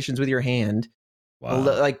calculations with your hand. Wow.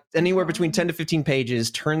 Like anywhere between 10 to 15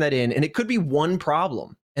 pages, turn that in, and it could be one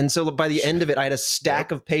problem. And so by the end of it, I had a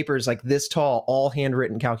stack of papers like this tall, all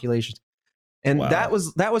handwritten calculations. And that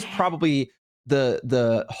was probably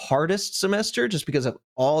the hardest semester, just because of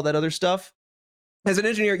all that other stuff. As an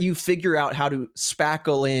engineer, you figure out how to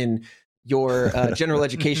spackle in your general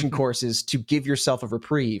education courses to give yourself a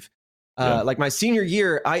reprieve. Like my senior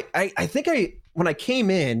year, I think when I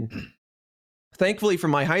came in, thankfully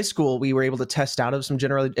from my high school, we were able to test out of some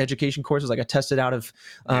general education courses. Like I tested out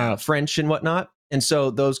of French and whatnot. And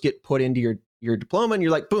so those get put into your diploma and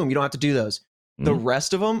you're like, boom, you don't have to do those. The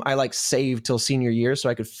rest of them I like saved till senior year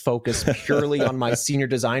so I could focus purely on my senior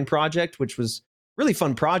design project, which was a really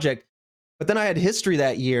fun project. But then I had history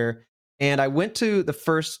that year and I went to the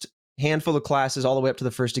first handful of classes all the way up to the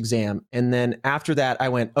first exam. And then after that, I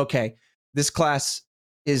went, okay, this class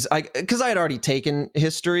is because I had already taken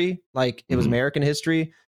history, like it was American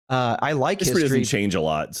history. I like history. Doesn't change a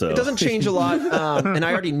lot. So it doesn't change a lot. And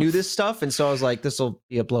I already knew this stuff. And so I was like, this will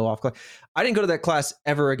be a blow off class. I didn't go to that class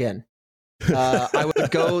ever again. I would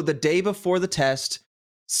go the day before the test,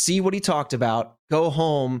 see what he talked about, go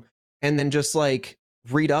home, and then just like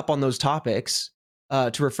read up on those topics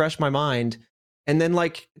to refresh my mind. And then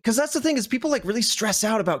like, because that's the thing is people like really stress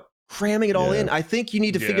out about cramming it all in. I think you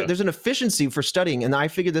need to figure, there's an efficiency for studying. And I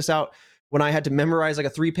figured this out when I had to memorize like a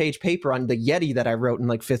 3-page paper on the Yeti that I wrote in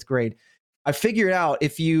like 5th grade. I figured out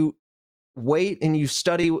if you wait and you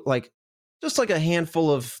study like just like a handful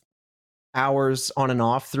of hours on and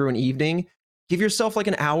off through an evening, give yourself like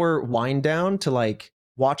an hour wind down to like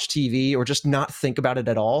watch TV or just not think about it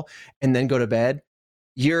at all and then go to bed.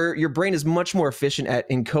 Your brain is much more efficient at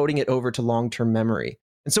encoding it over to long-term memory.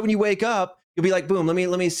 And so when you wake up, you'll be like, boom, let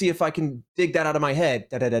me see if I can dig that out of my head.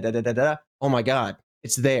 Oh my God,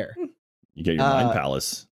 it's there. You get your mind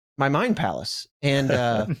palace. My mind palace. And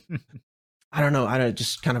I don't know, I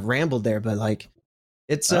just kind of rambled there, but like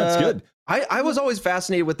it's good. I was always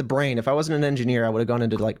fascinated with the brain. If I wasn't an engineer, I would have gone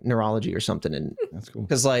into like neurology or something. And that's cool.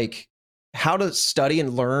 Because like how to study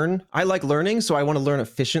and learn. I like learning, so I want to learn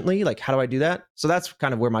efficiently. Like, how do I do that? So that's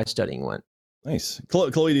kind of where my studying went. Nice.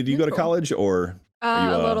 Chloe, did you go to college or?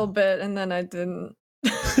 A little bit, and then I didn't.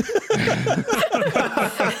 It's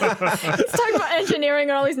talking about engineering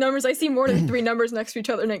and all these numbers. I see more than 3 numbers next to each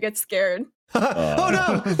other and I get scared. Oh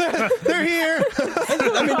no, they're here.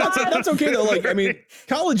 I mean, that's okay though. Like, I mean,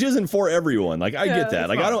 college isn't for everyone. Like, I get that.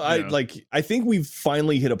 Like, I think we've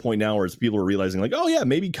finally hit a point now where people are realizing like, oh yeah,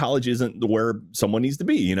 maybe college isn't where someone needs to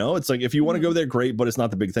be. You know, it's like, if you want to go there, great, but it's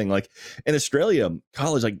not the big thing. Like in Australia,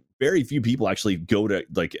 college, like very few people actually go to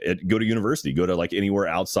university, go to like anywhere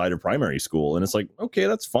outside of primary school. And it's like, okay,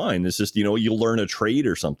 that's fine. It's just, you know, you'll learn a trade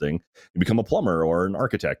or something, you become a plumber or an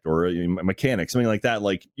architect or a mechanic, something like that.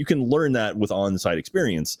 Like you can learn that with on-site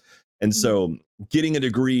experience. And so getting a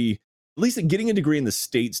degree, at least getting a degree in the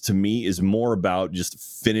States, to me is more about just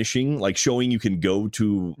finishing, like showing you can go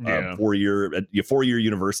to a 4-year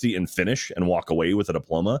university and finish and walk away with a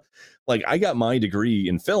diploma. Like I got my degree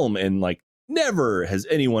in film and like never has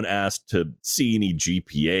anyone asked to see any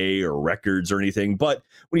GPA or records or anything. But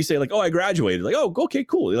when you say like, oh, I graduated, like, oh, okay,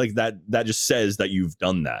 cool. Like that just says that you've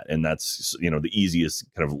done that. And that's, you know, the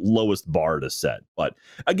easiest kind of lowest bar to set. But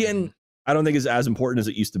again, I don't think it's as important as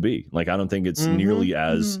it used to be. Like, I don't think it's nearly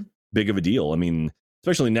as big of a deal. I mean,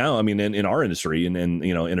 especially now, I mean, in our industry and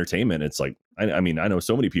you know, entertainment, it's like, I mean, I know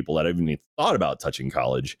so many people that haven't even thought about touching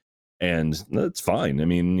college. And that's fine. I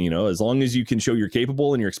mean, you know, as long as you can show you're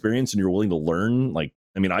capable and you're experienced and you're willing to learn, like,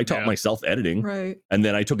 I mean, I taught myself editing, right? And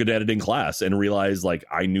then I took an editing class and realized like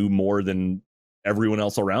I knew more than everyone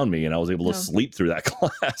else around me, and I was able to sleep through that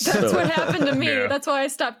class. That's what happened to me. Yeah. That's why I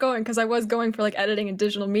stopped going, because I was going for like editing and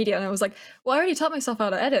digital media, and I was like, well, I already taught myself how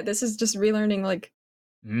to edit. This is just relearning like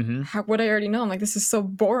what I already know. I'm like, this is so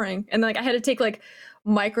boring. And like I had to take like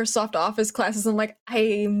Microsoft Office classes. I'm like,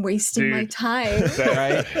 I'm wasting my time.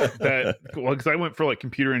 Well, because I went for like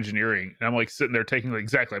computer engineering, and I'm like sitting there taking like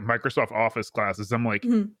exactly like Microsoft Office classes. I'm like,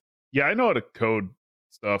 yeah, I know how to code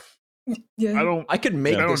stuff. Yeah. I could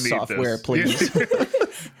make this software, please.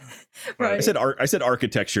 Right. I said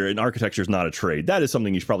architecture, and architecture is not a trade. That is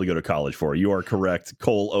something you should probably go to college for. You are correct.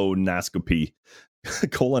 Colonoscopy.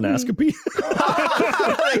 Colonoscopy?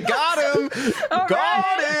 I got him.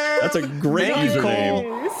 Got him. That's a great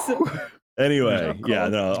username. Anyway,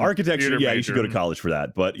 architecture. Yeah, you should go to college for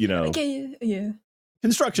that. But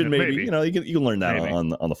construction, maybe. You can learn that on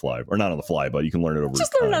the fly, or not on the fly, but you can learn it over.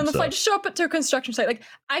 Just learn on the fly. Just show up to a construction site. Like,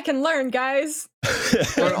 I can learn, guys.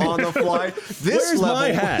 Learn on the fly. Where's my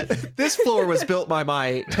hat? This floor was built by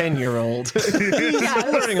my 10-year-old.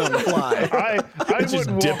 Learning on the fly. I just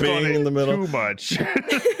wouldn't dipping walk on it in the middle too much,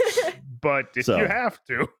 but if you have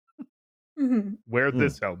to, wear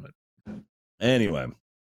this helmet. Anyway,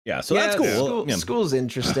 so that's cool. School's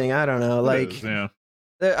interesting. I don't know. Like,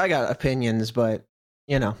 I got opinions, but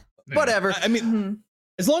whatever. I mean,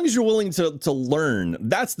 as long as you're willing to learn,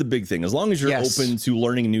 that's the big thing. As long as you're open to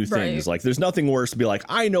learning new things, like there's nothing worse to be like,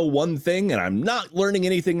 I know one thing and I'm not learning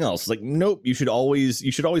anything else. It's like, nope. You should always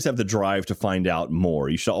have the drive to find out more.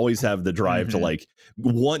 You should always have the drive to like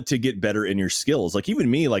want to get better in your skills. Like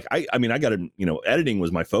even me, like I got editing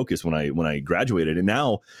was my focus when I graduated, and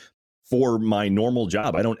now for my normal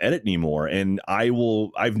job, I don't edit anymore. And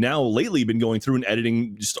I've now lately been going through and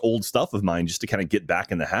editing just old stuff of mine just to kind of get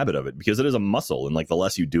back in the habit of it, because it is a muscle. And like the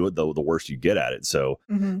less you do it, the worse you get at it. So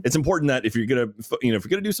it's important that if you're going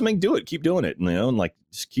to do something, do it, keep doing it, and like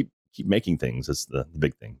just keep making things. That's the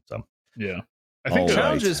big thing. So, yeah. I think the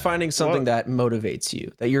challenge is finding something that motivates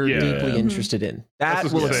you, that you're deeply interested in.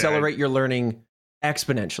 That will accelerate your learning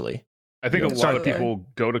exponentially. I think a lot of people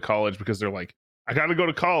go to college because they're like, I got to go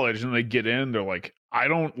to college, and they get in. They're like, I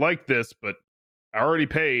don't like this, but I already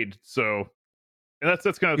paid. So, and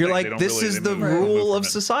that's kind of you're thing. like, this is the rule of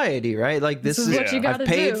society, right? Like this is what you got to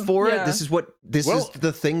do. I've paid for it. This is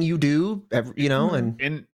the thing you do.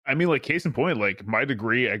 And I mean, like case in point, like my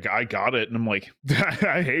degree, I got it, and I'm like,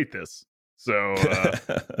 I hate this. So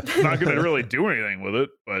I'm not going to really do anything with it,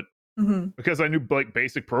 but because I knew like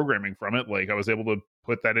basic programming from it, like I was able to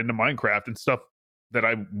put that into Minecraft and stuff that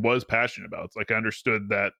I was passionate about. It's like I understood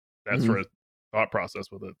that sort of thought process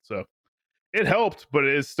with it. So it helped, but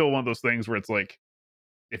it is still one of those things where it's like,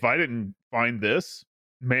 if I didn't find this,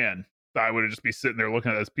 man, I would just be sitting there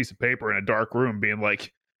looking at this piece of paper in a dark room being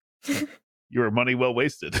like, your money well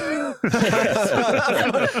wasted. Matt,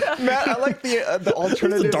 I like the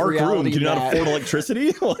alternative. It's a dark room. Do you not afford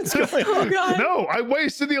electricity? What's going on? Oh, God. No, I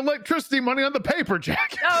wasted the electricity money on the paper,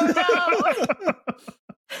 Jack. Oh, no.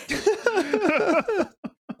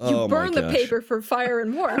 You burn the paper for fire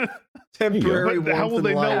and more. Temporary warmth. How will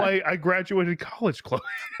they know I graduated college, Chloe?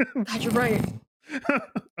 You're right.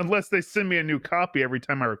 Unless they send me a new copy every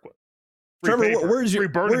time I request. Trevor, where's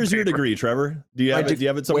your degree, Trevor? Do you have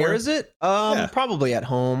it somewhere? Where is it? Probably at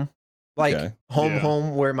home. Like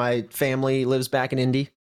home where my family lives back in Indy.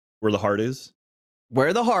 Where the heart is?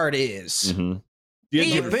 Where the heart is. Mm-hmm. Do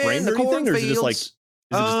you have it framed or anything, or is it just like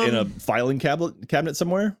just in a filing cabinet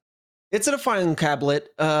somewhere? It's in a filing cabinet.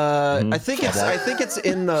 I think it's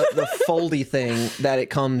in the foldy thing that it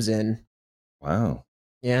comes in. Wow.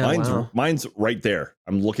 Yeah, mine's right there.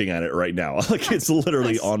 I'm looking at it right now. Like it's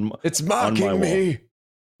literally it's mocking on my me.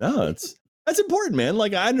 Wall. No, that's important, man.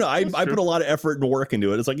 Like I don't know, I put a lot of effort and work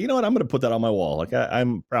into it. It's like, you know what, I'm going to put that on my wall. Like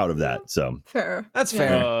I'm proud of that. So fair. That's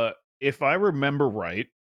fair. If I remember right,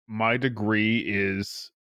 my degree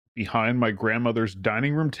is behind my grandmother's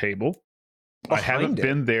dining room table. I haven't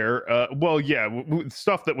been there.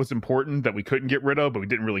 Stuff that was important that we couldn't get rid of, but we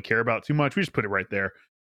didn't really care about too much. We just put it right there.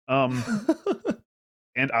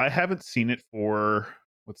 And I haven't seen it for,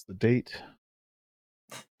 what's the date?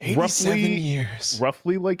 87 years.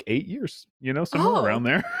 Roughly like 8 years, somewhere around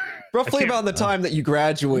there. Roughly about the time that you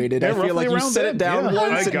graduated. I feel like you set it down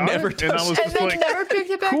once and never touched it. And then never picked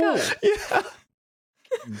it back up. Yeah.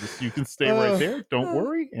 You can stay right there. Don't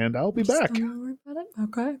worry. And I'll be back. Don't worry about it.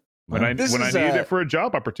 Okay. When I needed it for a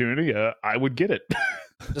job opportunity, I would get it.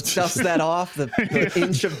 Just dust that off, the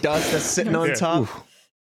inch of dust that's sitting on top.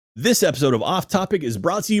 This episode of Off Topic is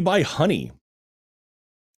brought to you by Honey.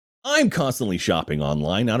 I'm constantly shopping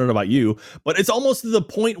online. I don't know about you, but it's almost to the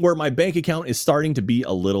point where my bank account is starting to be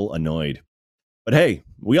a little annoyed. But hey,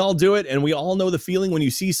 we all do it, and we all know the feeling when you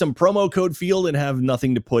see some promo code field and have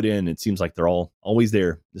nothing to put in. It seems like they're all always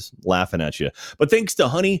there, just laughing at you. But thanks to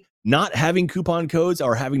Honey, not having coupon codes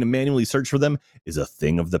or having to manually search for them is a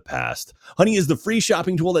thing of the past. Honey is the free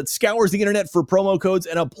shopping tool that scours the internet for promo codes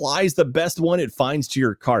and applies the best one it finds to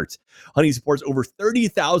your cart. Honey supports over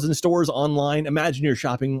 30,000 stores online. Imagine you're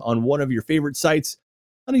shopping on one of your favorite sites.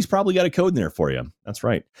 Honey's probably got a code in there for you. That's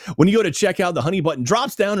right. When you go to checkout, the Honey button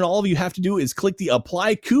drops down, and all you have to do is click the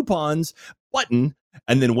Apply Coupons button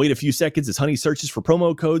and then wait a few seconds as Honey searches for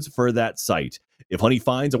promo codes for that site. If Honey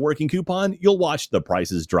finds a working coupon, you'll watch the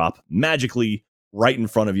prices drop magically right in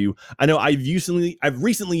front of you. I know I've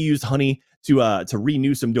recently used Honey to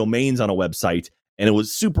renew some domains on a website, and it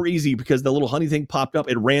was super easy because the little Honey thing popped up.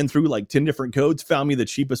 It ran through like 10 different codes, found me the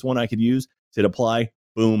cheapest one I could use, said apply,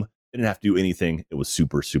 boom. Didn't have to do anything. It was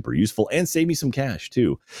super, super useful and saved me some cash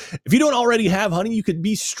too. If you don't already have Honey, you could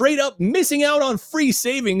be straight up missing out on free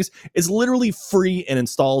savings. It's literally free and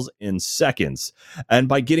installs in seconds. And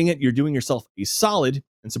by getting it, you're doing yourself a solid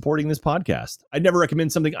and supporting this podcast. I'd never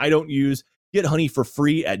recommend something I don't use. Get Honey for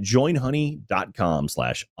free at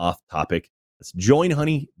joinhoney.com/off-topic. That's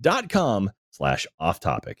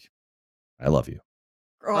joinhoney.com/off-topic. I love you.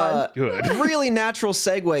 Good. Really natural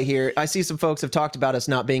segue here. I see some folks have talked about us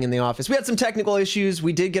not being in the office. We had some technical issues.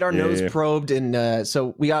 We did get our nose probed, and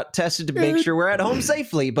so we got tested to make sure we're at home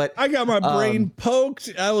safely. But I got my brain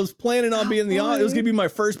poked. I was planning on being in the office. It was gonna be my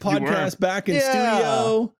first podcast back in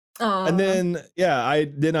studio. And then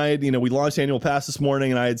we launched Annual Pass this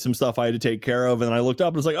morning, and I had some stuff I had to take care of. And then I looked up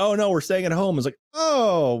and was like, oh no, we're staying at home. I was like,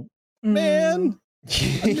 oh man.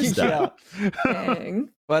 Dang.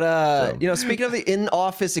 But speaking of the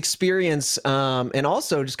in-office experience, and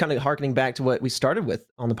also just kind of harkening back to what we started with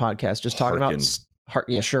on the podcast, just talking about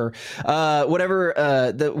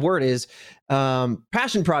whatever the word is,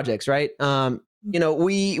 passion projects, right?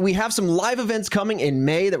 We have some live events coming in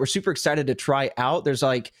May that we're super excited to try out. There's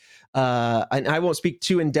and I won't speak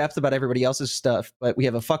too in depth about everybody else's stuff, but we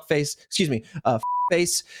have a face.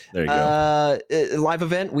 There you go. Live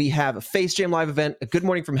event. We have a Face Jam live event, a Good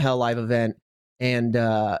Morning from Hell live event, and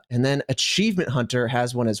then Achievement Hunter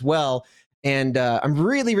has one as well. And I'm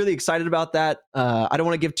really, really excited about that. I don't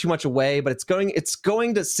want to give too much away, but it's going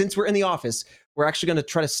to, since we're in the office, we're actually going to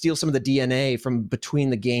try to steal some of the DNA from between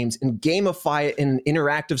the games and gamify it in an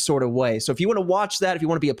interactive sort of way. So if you want to watch that, if you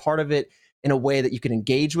want to be a part of it in a way that you can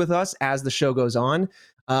engage with us as the show goes on,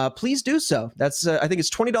 please do so. That's I think it's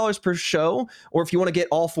 $20 per show, or if you want to get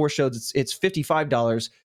all 4 shows, it's $55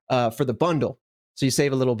 for the bundle. So you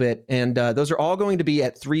save a little bit. And those are all going to be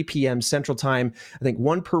at 3 p.m. Central Time. I think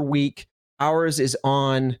 1 per week. Ours is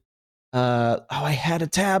on, I had a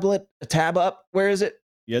tab up. Where is it?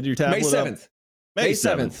 You had your tablet May 7th. Up? May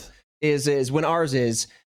 7th is when ours is.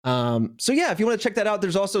 So yeah, if you want to check that out,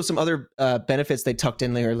 there's also some other benefits they tucked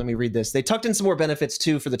in there. Let me read this. They tucked in some more benefits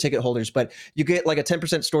too for the ticket holders, but you get like a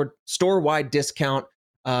 10% store-wide discount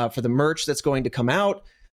for the merch that's going to come out.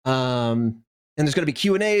 And there's going to be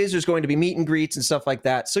Q&As, there's going to be meet and greets and stuff like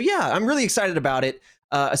that. So yeah, I'm really excited about it,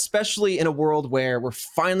 especially in a world where we're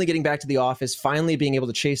finally getting back to the office, finally being able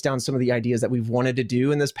to chase down some of the ideas that we've wanted to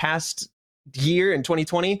do in this past year in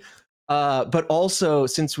 2020. But also,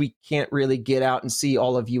 since we can't really get out and see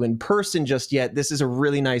all of you in person just yet, this is a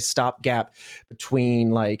really nice stopgap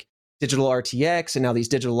between like digital RTX and now these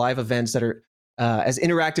digital live events that are as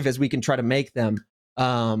interactive as we can try to make them.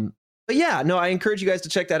 But yeah, no, I encourage you guys to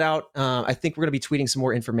check that out. I think we're going to be tweeting some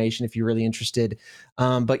more information if you're really interested.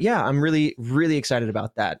 But yeah, I'm really, really excited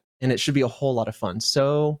about that. And it should be a whole lot of fun.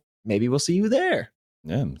 So maybe we'll see you there.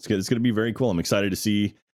 Yeah, it's good. It's going to be very cool. I'm excited to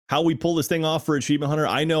see how we pull this thing off for Achievement Hunter.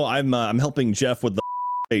 I know I'm helping Jeff with the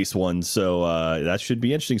face one, so that should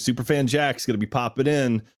be interesting. Superfan Jack's going to be popping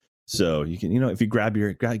in, so you can, if you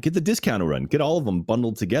get the discount run, get all of them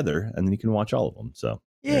bundled together, and then you can watch all of them. So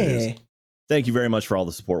yeah. Thank you very much for all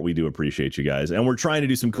the support. We do appreciate you guys. And we're trying to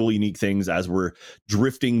do some cool, unique things as we're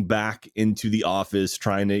drifting back into the office,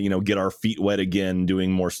 trying to, get our feet wet again,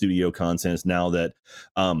 doing more studio content now that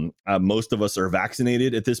most of us are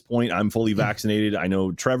vaccinated at this point. I'm fully vaccinated. I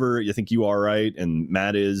know Trevor, I think you are, right? And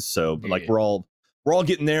Matt is. So like we're all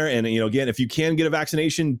getting there. And, again, if you can get a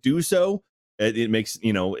vaccination, do so. It makes,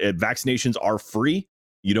 vaccinations are free.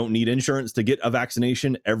 You don't need insurance to get a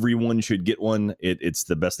vaccination. Everyone should get one. It's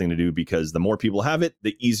the best thing to do because the more people have it,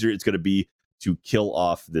 the easier it's going to be to kill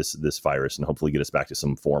off this virus and hopefully get us back to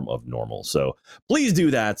some form of normal. So please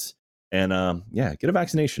do that. And get a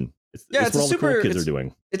vaccination. It's what all the cool kids are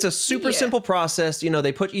doing. It's a super simple process. You know,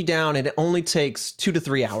 they put you down and it only takes 2 to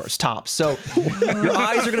 3 hours tops. So your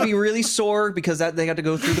eyes are going to be really sore because they got to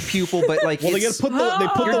go through the pupil. But like, well, they got to put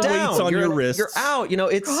the weights on your wrists. You're out. You know,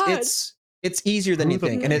 it's easier than you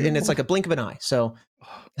think, and it's like a blink of an eye. So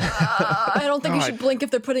I don't think you should blink if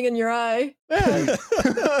they're putting in your eye. I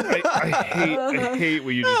hate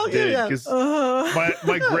what you just did because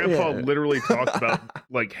my grandpa literally talked about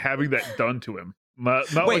like having that done to him.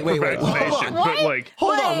 Not wait, vaccination, but like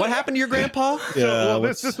hold on, what happened to your grandpa?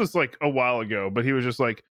 This was like a while ago, but he was just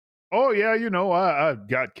like, oh yeah, you know, I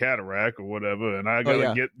got cataract or whatever, and I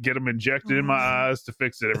gotta get them injected in my eyes to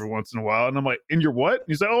fix it every once in a while. And I'm like, in your what? And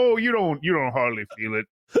he's like, oh, you don't hardly feel it.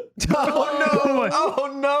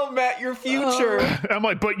 Oh no, Matt, your future. I'm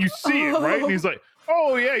like, but you see it, right? And he's like,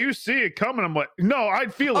 oh yeah, you see it coming. I'm like, no,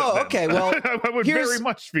 I'd feel it. Oh, okay, well, I would very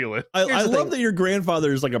much feel it. I love that your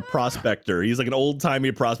grandfather is like a prospector. He's like an old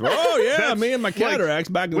timey prospector. Oh yeah, me and my cataracts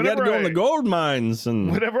back. We got to go in the gold mines and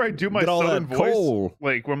whenever I do my southern voice, coal.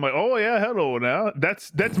 Like when I'm like, oh yeah, hello now.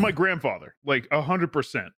 That's my grandfather. Like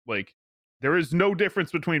 100%. Like there is no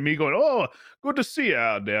difference between me going, oh, good to see you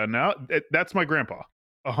out there now. That's my grandpa.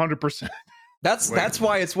 100%. That's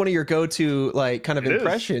why it's one of your go-to like kind of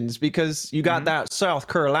impressions because you got that South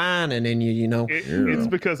Carolina and you know. It's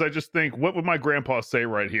because I just think, what would my grandpa say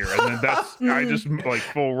right here? And then that's I just like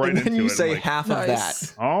fall right into it. And then you say like, half of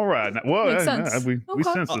that. All right. Well, we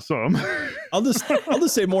sense the some. I'll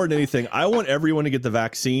just say more than anything. I want everyone to get the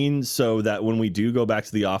vaccine so that when we do go back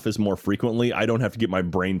to the office more frequently, I don't have to get my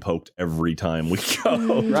brain poked every time we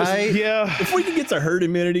go. Right? Yeah. If we could get to herd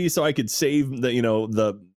immunity, so I could save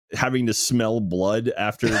the having to smell blood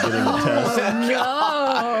after getting the test.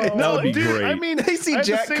 That would be great. I mean, they see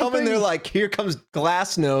Jack coming, they're like, here comes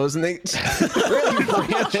Glass Nose, and they really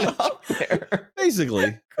ran it up there.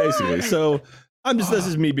 Basically. So this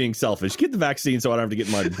is me being selfish. Get the vaccine so I don't have to get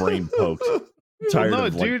my brain poked.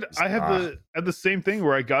 Dude, I had the same thing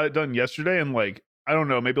where I got it done yesterday, and like, I don't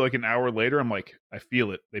know, maybe like an hour later, I'm like, I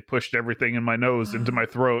feel it. They pushed everything in my nose into my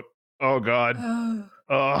throat. Oh God.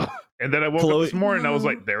 And then I woke up this morning and I was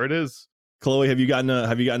like, there it is. Chloe, have you gotten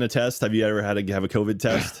a test? Have you ever had to have a COVID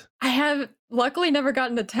test? I have luckily never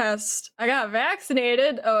gotten a test. I got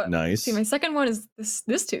vaccinated. Nice. See, my second one is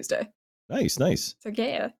this Tuesday. Nice. So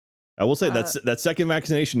yeah. I will say that second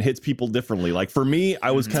vaccination hits people differently. Like for me, I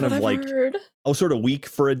was kind of like, I was sort of weak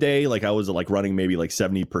for a day. Like I was like running maybe like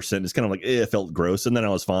 70%. It's kind of like, it felt gross. And then I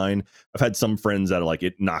was fine. I've had some friends that are like,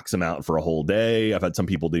 it knocks them out for a whole day. I've had some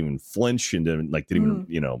people didn't even flinch and didn't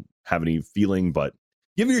even, have any feeling, but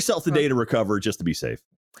give yourself the day to recover just to be safe.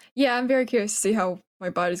 Yeah. I'm very curious to see how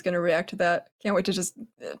my body's going to react to that. Can't wait to just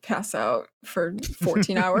pass out for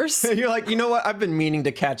 14 hours. You're like, you know what? I've been meaning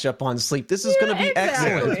to catch up on sleep. This is going to be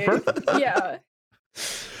excellent. Yeah.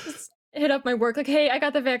 Just hit up my work. Like, hey, I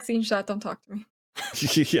got the vaccine shot. Don't talk to me.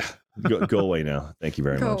 Yeah. Go away now. Thank you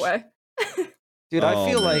very much. Go away. Dude, I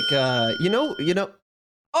feel like, you know,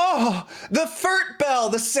 oh, the FERT bell,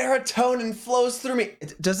 the serotonin flows through me.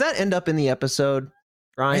 Does that end up in the episode,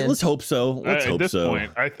 Ryan? Hey, let's hope so. Let's hope at this so.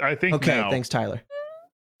 point, I think okay, now. Thanks, Tyler.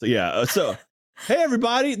 So yeah, hey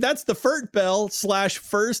everybody, that's the FERT bell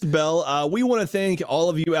 /first bell. We want to thank all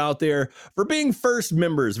of you out there for being first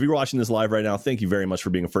members. If you're watching this live right now, thank you very much for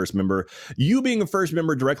being a first member. You being a first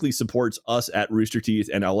member directly supports us at Rooster Teeth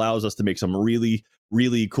and allows us to make some really,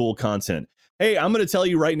 really cool content. Hey, I'm going to tell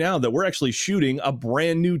you right now that we're actually shooting a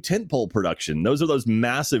brand new tentpole production. Those are those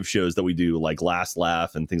massive shows that we do like Last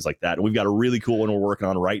Laugh and things like that. And we've got a really cool one we're working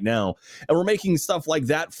on right now. And we're making stuff like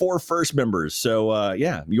that for first members. So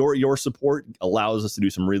yeah, your support allows us to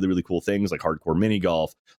do some really, really cool things like Hardcore Mini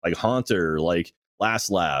Golf, like Haunter, like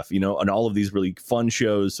Last Laugh, and all of these really fun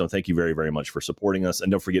shows. So thank you very, very much for supporting us.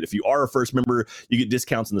 And don't forget, if you are a first member, you get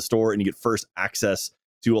discounts in the store and you get first access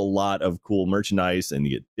to a lot of cool merchandise and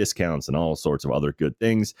you get discounts and all sorts of other good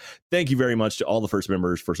things. Thank you very much to all the first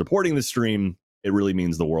members for supporting the stream. It really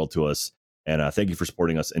means the world to us. And thank you for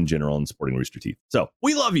supporting us in general and supporting Rooster Teeth. So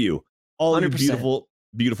we love you, all 100%. You beautiful,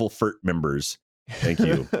 beautiful FERT members. Thank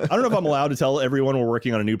you. I don't know if I'm allowed to tell everyone we're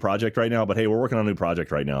working on a new project right now, but hey, we're working on a new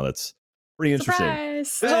project right now. That's pretty interesting.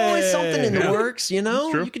 Surprise. There's always something in the works, you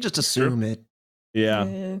know? You could just assume it. Yeah.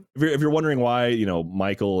 If you're wondering why,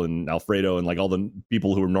 Michael and Alfredo and like all the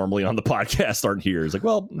people who are normally on the podcast aren't here, it's like,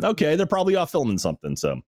 well, okay, they're probably off filming something.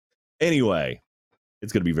 So anyway,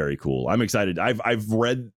 it's going to be very cool. I'm excited. I've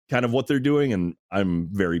read kind of what they're doing and I'm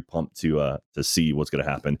very pumped to see what's going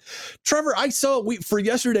to happen. Trevor, I saw for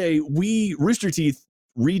yesterday, Rooster Teeth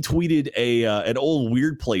retweeted an old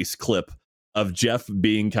Weird Place clip of Jeff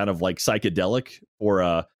being kind of like psychedelic or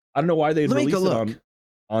I don't know why they released it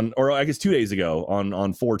or I guess 2 days ago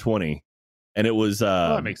on 420, and it was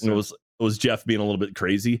that makes sense. it was Jeff being a little bit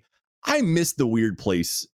crazy. I missed the Weird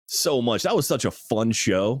Place so much. That was such a fun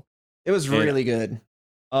show. It was really good.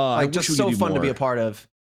 Just so fun to be a part of.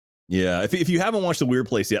 Yeah, if you haven't watched The Weird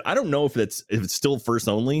Place yet, I don't know if it's still first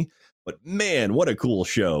only, but man, what a cool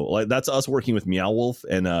show. Like that's us working with Meow Wolf,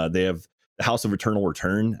 and they have the House of Eternal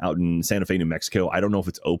Return out in Santa Fe, New Mexico. I don't know if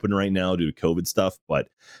it's open right now due to COVID stuff, but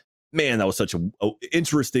man, that was such a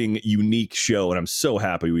interesting, unique show, and I'm so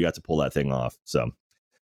happy we got to pull that thing off. So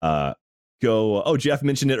Jeff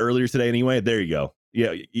mentioned it earlier today anyway. There you go.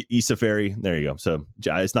 Yeah, Issa Fairy. There you go. So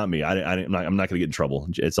it's not me. I'm not going to get in trouble.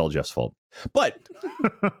 It's all Jeff's fault. But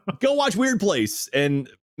go watch Weird Place, and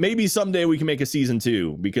maybe someday we can make a season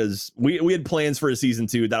 2, because we had plans for a season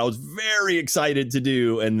 2 that I was very excited to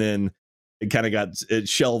do, and then it kind of got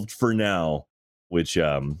shelved for now. Which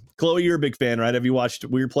Chloe, you're a big fan, right? Have you watched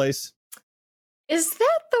Weird Place? Is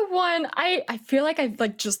that the one? I feel like I've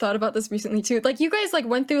like just thought about this recently too. Like you guys like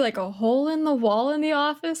went through like a hole in the wall in the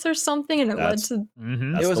office or something, and it led to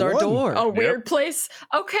it was our door. A weird place.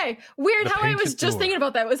 Okay, weird. How I was just thinking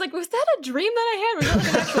about that. It was like, was that a dream that I had? Was that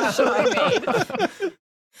like an actual show I made?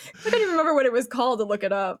 I don't even remember what it was called to look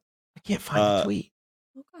it up. I can't find the tweet.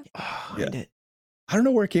 Okay. Find it. I don't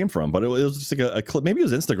know where it came from, but it was just like a clip. Maybe it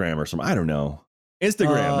was Instagram or something. I don't know.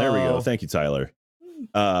 Instagram. There we go. Thank you, Tyler.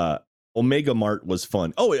 Omega Mart was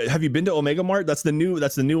fun. Oh, have you been to Omega Mart? That's the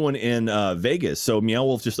new one in Vegas. So Meow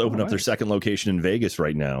Wolf just opened up their second location in Vegas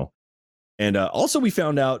right now. And also we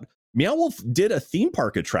found out Meow Wolf did a theme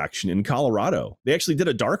park attraction in Colorado. They actually did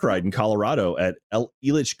a dark ride in Colorado at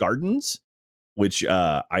Elitch Gardens, which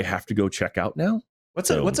I have to go check out now. What's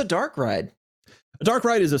a dark ride? A dark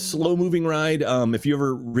ride is a slow moving ride. If you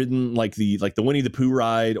ever ridden like the Winnie the Pooh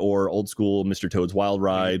ride or old school Mr. Toad's Wild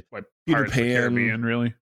Ride, Like Peter Pirates of the Pan, Caribbean,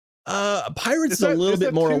 really? Pirates is a little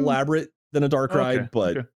bit more elaborate than a dark ride,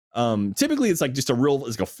 but typically it's like just it's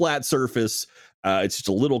like a flat surface. It's just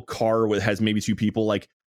a little car has maybe 2 people. Like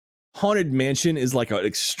Haunted Mansion is like an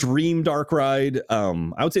extreme dark ride.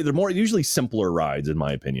 I would say they're usually simpler rides in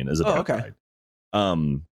my opinion as a dark ride.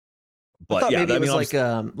 But maybe it was like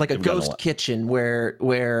a ghost kitchen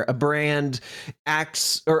where a brand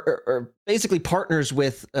acts or basically partners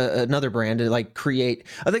with another brand to like create.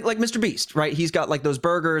 I think like Mr. Beast, right? He's got like those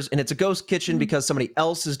burgers, and it's a ghost kitchen because somebody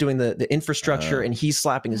else is doing the infrastructure and he's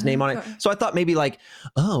slapping his name on it. So I thought maybe like,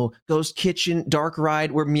 ghost kitchen dark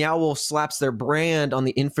ride where Meow Wolf slaps their brand on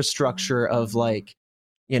the infrastructure of like,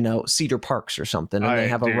 Cedar Parks or something, and they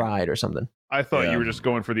have a ride or something. I thought you were just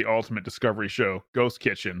going for the ultimate discovery show, Ghost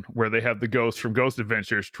Kitchen, where they have the ghosts from Ghost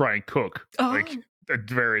Adventures try and cook like the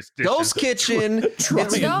various dishes. Ghost Kitchen,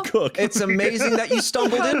 cook. It's amazing that you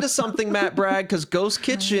stumbled into something, Matt Bragg, because Ghost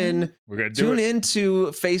Kitchen. We're gonna tune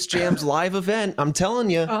into Face Jam's live event. I'm telling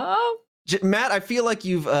you, Matt. I feel like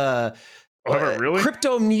you've really?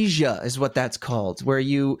 Cryptomnesia is what that's called, where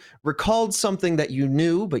you recalled something that you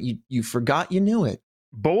knew, but you forgot you knew it.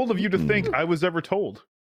 Bold of you to think I was ever told.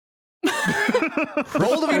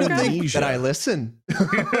 Bold of you to think that I listen.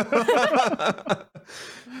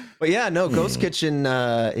 But yeah, no, Ghost Kitchen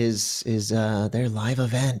is their live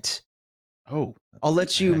event. Oh, I'll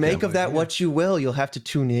let you make of that what you will. You'll have to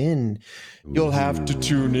tune in. You'll have to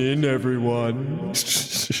tune in, everyone.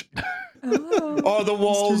 Are the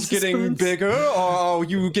walls getting bigger, or are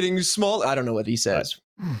you getting small? I don't know what he says.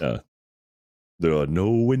 There are no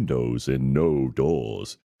windows and no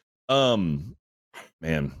doors. Man,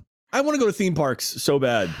 I want to go to theme parks so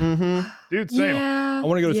bad. Dude, same. I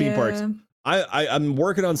want to go to theme parks. I'm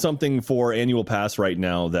working on something for annual pass right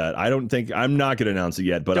now that I'm not going to announce it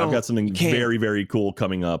yet, but I've got something very, very cool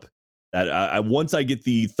coming up that once I get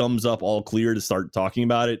the thumbs up all clear to start talking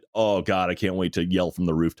about it. Oh God, I can't wait to yell from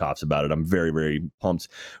the rooftops about it. I'm very, very pumped.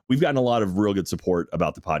 We've gotten a lot of real good support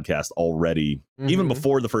about the podcast already, even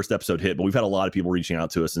before the first episode hit, but we've had a lot of people reaching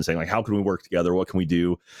out to us and saying like, how can we work together? What can we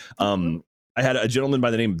do? I had a gentleman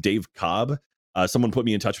by the name of Dave Cobb. Someone put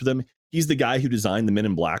me in touch with him. He's the guy who designed the Men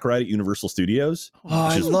in Black ride at Universal Studios. Oh,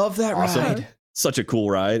 I love that ride. Such a cool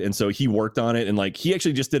ride. And so he worked on it. And like, he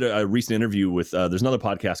actually just did a recent interview with, there's another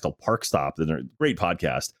podcast called Park Stop. They're a great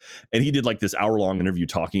podcast. And he did like this hour-long interview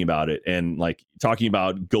talking about it and like talking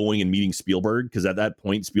about going and meeting Spielberg. Because at that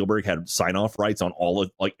point, Spielberg had sign-off rights on all of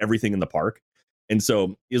like everything in the park. And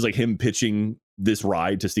so it was like him pitching this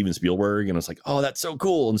ride to Steven Spielberg, and I was like, oh, that's so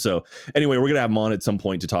cool. And so anyway, we're gonna have him on at some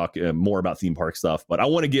point to talk more about theme park stuff, but I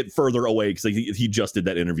want to get further away because like, he just did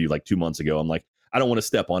that interview like 2 months ago. I'm like, I don't want to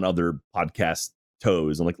step on other podcast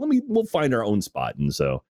toes. I'm like, we'll find our own spot. And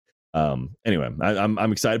so anyway,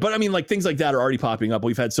 I'm excited. But I mean, like things like that are already popping up.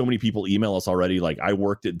 We've had so many people email us already like, I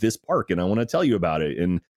worked at this park and I want to tell you about it.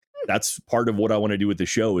 And that's part of what I want to do with the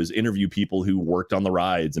show is interview people who worked on the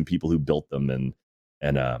rides and people who built them. And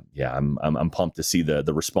yeah, I'm pumped to see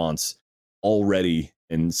the response already.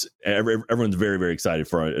 And everyone's very, very excited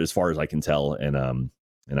for it as far as I can tell. And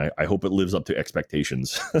I hope it lives up to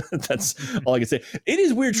expectations. That's all I can say. It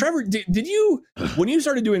is weird. Trevor, did you, when you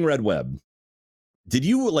started doing Red Web, did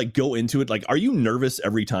you like go into it? Like, are you nervous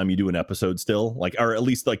every time you do an episode still? Like, or at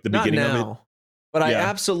least like the beginning of it? But I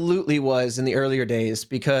absolutely was in the earlier days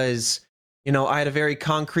because, you know, I had a very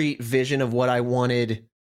concrete vision of what I wanted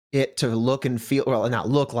it to look and feel, well, not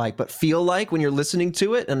look like, but feel like when you're listening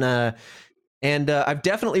to it. And I've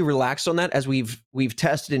definitely relaxed on that as we've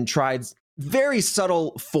tested and tried very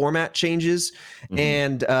subtle format changes. Mm-hmm.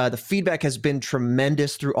 And the feedback has been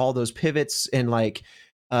tremendous through all those pivots and like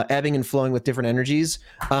ebbing and flowing with different energies.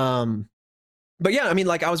 But yeah, I mean,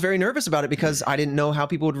 like I was very nervous about it because I didn't know how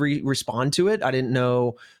people would respond to it. I didn't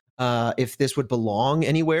know if this would belong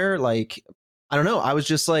anywhere. Like, I don't know. I was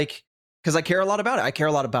just like, because I care a lot about it. I care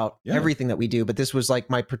a lot about everything that we do, but this was like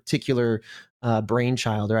my particular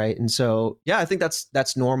brainchild, right? And so, yeah, I think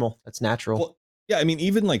that's normal. That's natural. Well, yeah, I mean,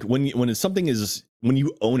 even like when you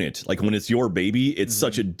own it, like when it's your baby, it's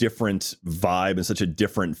such a different vibe and such a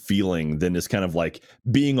different feeling than this kind of like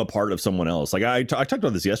being a part of someone else. Like I talked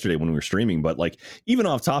about this yesterday when we were streaming, but like even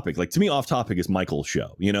off topic, like to me, off topic is Michael's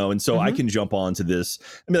show, you know? And so I can jump onto this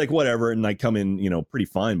and be like, whatever. And I come in, you know, pretty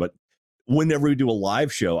fine. But whenever we do a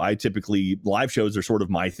live show, live shows are sort of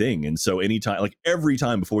my thing. And so anytime, like every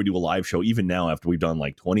time before we do a live show, even now after we've done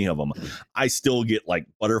like 20 of them, I still get like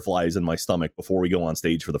butterflies in my stomach before we go on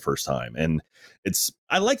stage for the first time. And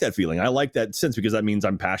I like that feeling. I like that sense because that means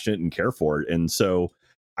I'm passionate and care for it. And so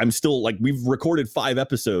I'm still like, we've recorded 5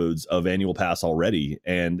 episodes of Annual Pass already.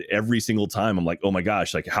 And every single time I'm like, oh my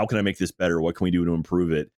gosh, like how can I make this better? What can we do to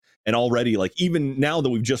improve it? And already, like, even now that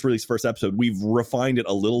we've just released first episode, we've refined it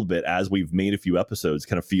a little bit as we've made a few episodes,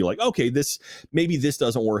 kind of feel like, okay, maybe this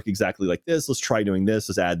doesn't work exactly like this. Let's try doing this.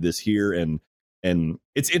 Let's add this here. And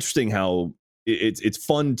it's interesting how it's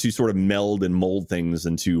fun to sort of meld and mold things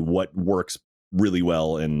into what works really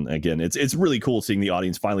well. And again, it's really cool seeing the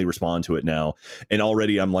audience finally respond to it now. And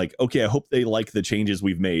already I'm like, okay, I hope they like the changes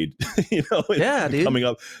we've made, you know, coming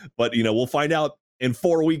up. But, you know, we'll find out in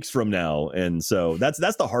 4 weeks from now. And so that's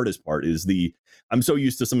the hardest part is I'm so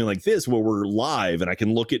used to something like this where we're live and I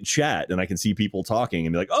can look at chat and I can see people talking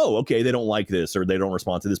and be like, oh, okay, they don't like this or they don't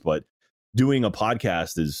respond to this. But doing a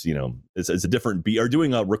podcast is, you know, it's a different beast, or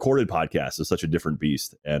doing a recorded podcast is such a different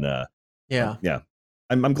beast. And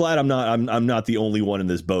I'm glad I'm not the only one in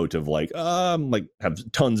this boat of like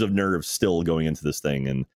have tons of nerves still going into this thing.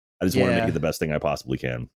 And I just want to make it the best thing I possibly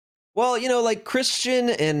can. Well, you know, like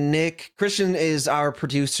Christian and Nick. Christian is our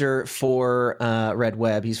producer for Red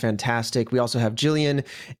Web. He's fantastic. We also have Jillian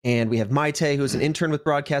and we have Maite, who is an intern with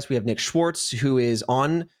Broadcast. We have Nick Schwartz, who is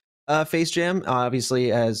on Face Jam,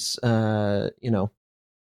 obviously, as, you know,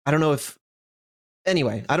 I don't know if.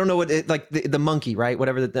 Anyway, I don't know what like the monkey, right?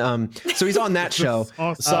 Whatever. So he's on that show.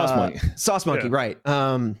 Sauce Monkey, right.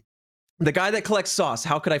 The guy that collects sauce,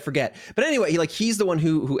 how could I forget? But anyway, he's the one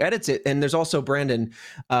who edits it, and there's also Brandon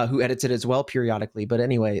who edits it as well periodically. But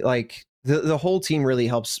anyway, like the whole team really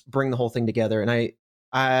helps bring the whole thing together, and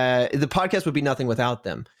the podcast would be nothing without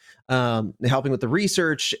them. Helping with the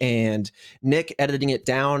research and Nick editing it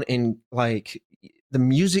down, and like the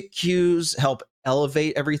music cues help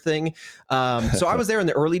elevate everything. So I was there in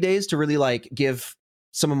the early days to really like give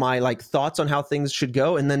some of my like thoughts on how things should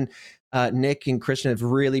go, and then Nick and Christian have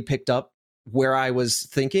really picked up where I was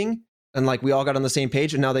thinking, and like we all got on the same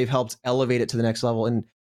page, and now they've helped elevate it to the next level. And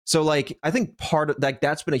so like I think part of like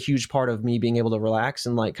that's been a huge part of me being able to relax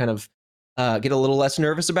and like kind of get a little less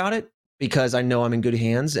nervous about it, because I know I'm in good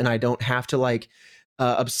hands and I don't have to like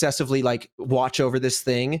obsessively like watch over this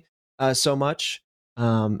thing so much.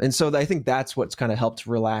 And so I think that's what's kind of helped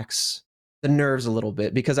relax the nerves a little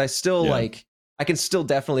bit, because I still like I can still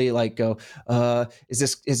definitely like go, is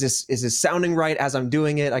this sounding right as I'm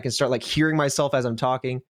doing it? I can start like hearing myself as I'm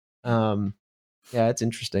talking. Yeah, it's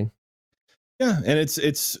interesting. Yeah, and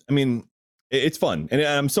I mean, it's fun. And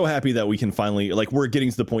I'm so happy that we can finally, like, we're getting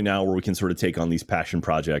to the point now where we can sort of take on these passion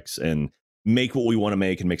projects and make what we want to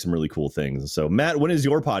make and make some really cool things. So Matt, when is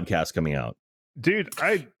your podcast coming out? Dude,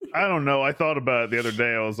 I don't know. I thought about it the other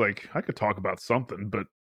day. I was like, I could talk about something, but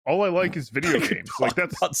all I like is video games. Like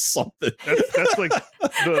that's something. That's like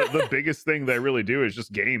the biggest thing that I really do is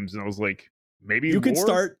just games. And I was like, maybe you could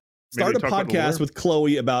start a podcast with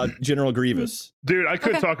Chloe about General Grievous. Dude, I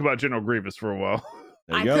could talk about General Grievous for a while.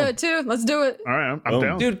 I could too. Let's do it. All right, I'm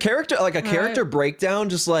down. Dude, character breakdown,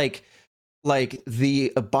 just like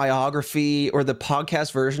the biography or the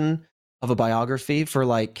podcast version of a biography for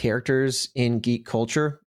like characters in geek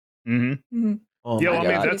culture. Mm-hmm. Oh yeah, my well,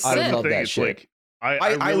 God. that's I the love thing. that It's shit. like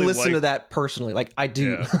I really listen to that personally. Like I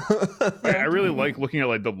do. Yeah. I really like looking at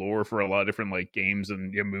like the lore for a lot of different like games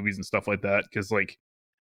and movies and stuff like that, because like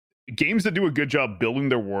games that do a good job building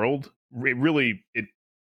their world, it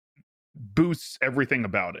boosts everything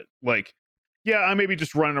about it. Like, yeah, I may be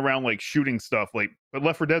just running around like shooting stuff, like, but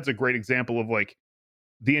Left 4 Dead's a great example of like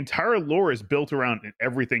the entire lore is built around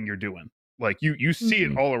everything you're doing. Like you see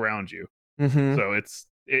it all around you. So it's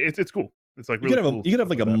cool. It's like really cool. You could have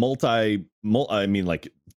like a I mean, like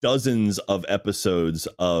dozens of episodes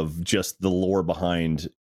of just the lore behind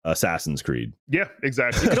Assassin's Creed. Yeah,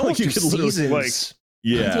 exactly. You could almost You do could literally, seasons. like,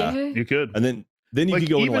 yeah, you could. and then you Like, could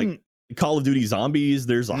go even, into like Call of Duty Zombies.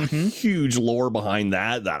 There's a huge lore behind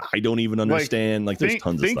that I don't even understand. Like there's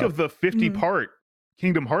tons of stuff. Think of the 50-part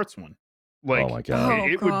Kingdom Hearts one. Like, oh my God.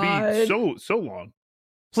 It would be so long.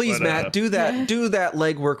 Please, But, Matt, do that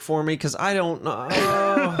legwork for me, because I don't know.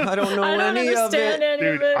 I don't know I don't any of understand it. any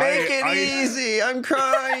of it. Make it easy. I'm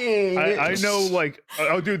crying. I know, like,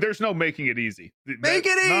 oh, dude, there's no making it easy. Make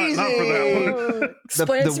it easy. Not for that one.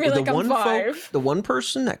 Explain to me like I'm 5. The one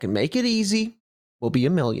person that can make it easy will be a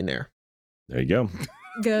millionaire. There you go.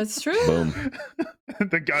 That's true. Boom.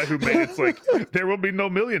 The guy who made it's like, there will be no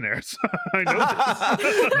millionaires. I know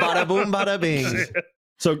this. Bada boom, bada bing.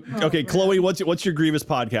 So, okay, Chloe, what's your Grievous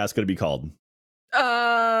podcast going to be called?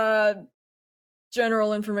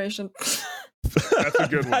 General information. That's a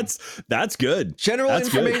good one. That's good. General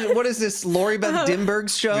information. Good. What is this, Lori Beth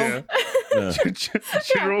Dimberg's show? Yeah.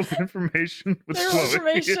 General information with General Chloe.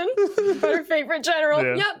 information about our favorite general.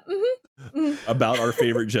 Yeah. Yep. About our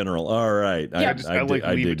favorite general. All right. Yeah. I dig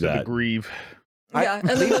leave it to that. the grieve. Yeah, and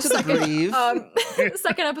then Leave the it to the grieve. the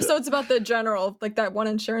second episode's about the general, like that one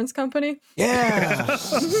insurance company. Yeah.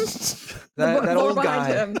 that old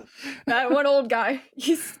guy. Him. That one old guy.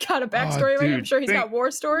 He's got a backstory, right? I'm sure he's got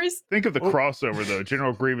war stories. Think of the crossover though,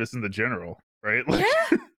 General Grievous and the General, right? Like,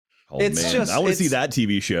 yeah. Oh, man. I want to see that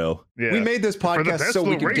TV show. Yeah. We made this podcast so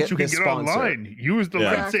we could get you this can get sponsor. online. Use the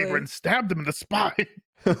lightsaber and stab them in the spine.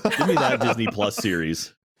 Give me that Disney Plus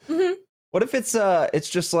series. What if it's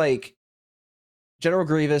just like General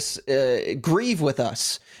Grievous, grieve with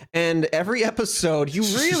us, and every episode you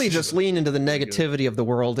really just lean into the negativity of the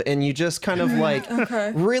world, and you just kind of like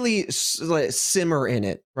really simmer in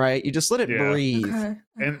it, right? You just let it breathe.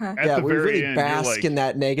 And at the we very really end, bask in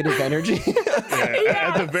that negative energy.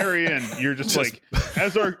 At the very end, you're just like,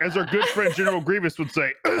 as our good friend General Grievous would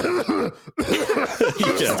say, Start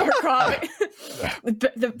crying.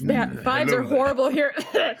 The vibes are horrible here.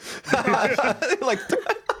 Like.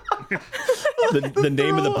 The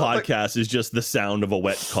name of the podcast is just the sound of a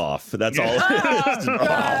wet cough. That's all.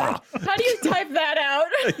 God. How do you type that out?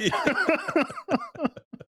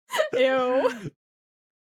 Ew.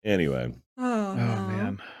 Anyway. Oh,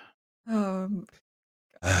 man.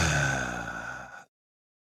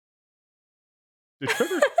 Did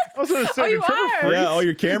Trevor? I was going to say, did Trevor freeze? Yeah. Oh,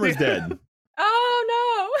 your camera's dead. Oh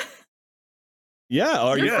no.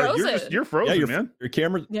 Yeah. You're frozen, yeah, man. Your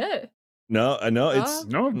camera. Yeah. No, it's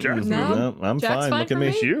no, Jack's no. I'm Jack's fine. Look at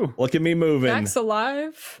me. You. Look at me moving. Jack's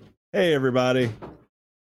alive. Hey, everybody.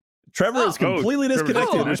 Trevor is completely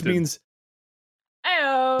disconnected, which means.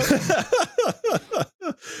 Oh.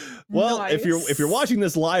 Well, nice. if you're watching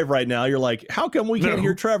this live right now, you're like, how come we can't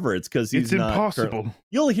hear Trevor? It's because he's not impossible.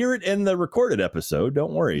 You'll hear it in the recorded episode.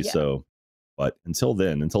 Don't worry. Yeah. So, but until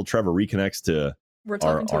Trevor reconnects to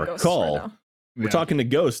our call, right now. We're talking to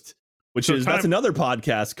Ghost. That's another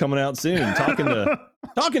podcast coming out soon. Talking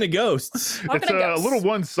to ghosts. It's a little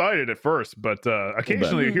one-sided at first, but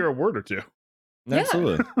occasionally you hear a word or two.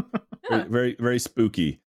 Absolutely. Yeah. Very, very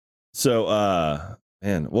spooky. So,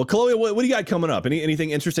 man. Well, Chloe, what do you got coming up? Anything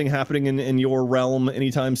interesting happening in your realm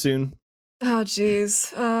anytime soon? Oh,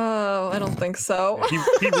 geez. Oh, I don't think so.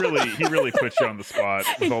 He really put you on the spot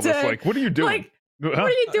with all this. Like, what are you doing? Like, what are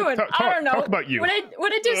you doing? I don't know. Talk about you. When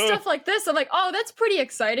I do stuff like this, I'm like, oh, that's pretty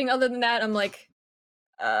exciting. Other than that, I'm like,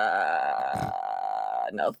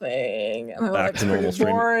 nothing. Back to normal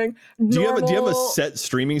streaming. Do you have a set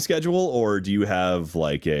streaming schedule, or do you have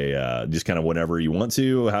like a just kind of whenever you want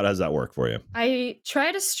to? How does that work for you? I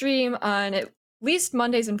try to stream on at least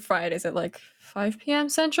Mondays and Fridays at like 5 p.m.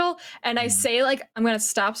 Central, and I say like I'm gonna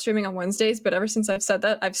stop streaming on Wednesdays, but ever since I've said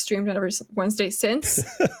that, I've streamed on every Wednesday since.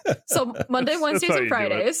 So Monday, Wednesdays, and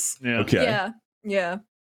Fridays. Yeah. Okay. Yeah.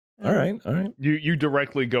 All right. You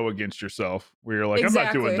directly go against yourself, where you're like, exactly.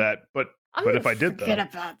 I'm not doing that, but if I did forget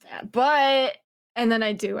about that, but and then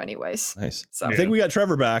I do anyways. Nice. So I think we got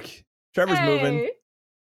Trevor back. Trevor's moving.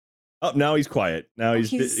 Oh, now he's quiet. Now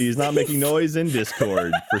he's not making noise in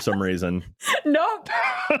Discord for some reason. Nope.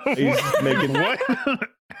 He's making what?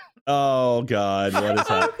 Oh God, what is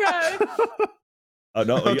happening? Okay. Oh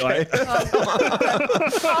no! Okay.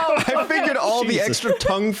 I figured all the Jesus. extra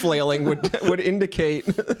tongue flailing would indicate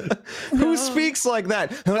who speaks like that.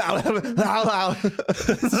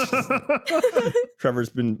 Trevor's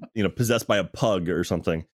been, possessed by a pug or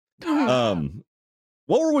something.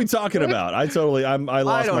 What were we talking about? I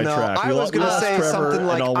lost my track. I was going to say Trevor something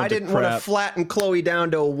like, and I didn't want to flatten Chloe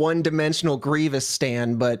down to a one-dimensional Grievous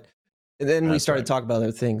stand, but then we started talking about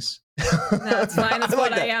other things. That's fine. That's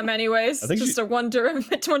what I am anyways. I think Just a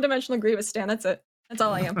one-dimensional Grievous stand. That's it. That's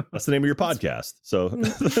all I am. That's the name of your podcast. So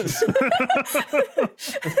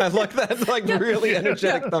I like that, really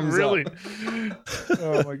energetic thumbs Really? up.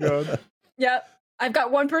 Oh my God. Yeah. I've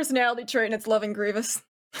got one personality trait and it's loving Grievous.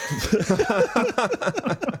 At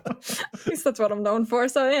least that's what I'm known for,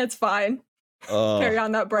 so yeah, it's fine. Carry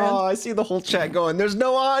on that brand. Oh, I see the whole chat going, there's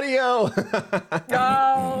no audio.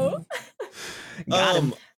 No. Got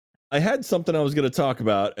him. I had something I was going to talk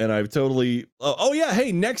about, and I've totally. Oh yeah,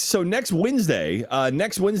 hey, next Wednesday,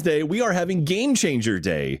 we are having Game Changer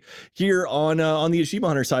Day here on the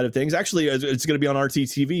Achievement Hunter side of things. Actually, it's going to be on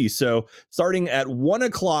RTTV. So starting at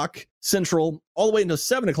 1:00 Central, all the way until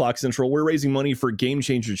 7:00 Central, we're raising money for Game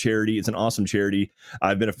Changer charity. It's an awesome charity.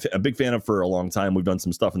 I've been a big fan of for a long time. We've done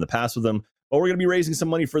some stuff in the past with them, but we're going to be raising some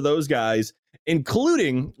money for those guys,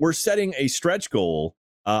 including we're setting a stretch goal.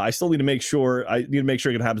 I still need to make sure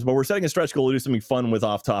it happens, but we're setting a stretch goal to do something fun with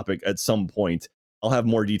Off Topic at some point. I'll have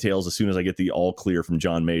more details as soon as I get the all clear from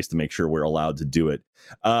John Mace to make sure we're allowed to do it.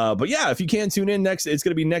 But yeah, if you can tune in it's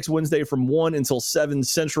going to be next Wednesday from 1 until 7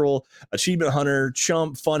 Central. Achievement Hunter,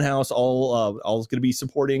 Chump, Funhouse, all going to be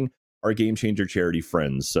supporting our Game Changer charity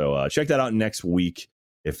friends. So check that out next week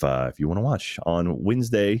if you want to watch on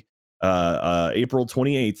Wednesday, April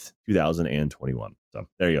 28th, 2021. So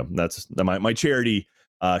there you go. That's my charity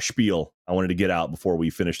spiel I wanted to get out before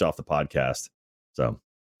we finished off the podcast. So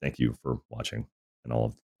thank you for watching and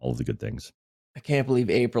all of the good things. I can't believe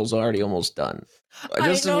April's already almost done.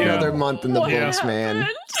 Just another month in the books, man.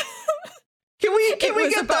 Can we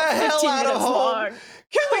get the hell out of home? Long.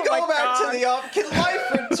 Can we go back to the office? Can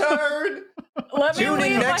life return? Let me Tune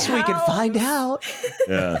in next week and find out.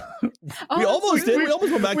 Yeah. We almost did. We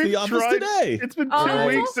almost went back to the office today. It's been Oh, 2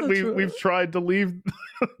 that's weeks that also true. we've tried to leave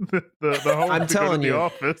the home I'm to telling go to you. the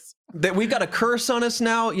office. That we've got a curse on us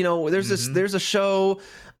now. There's a show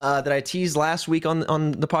that I teased last week on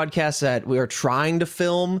the podcast that we are trying to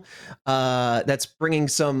film. That's bringing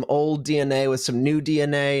some old DNA with some new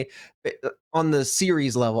DNA on the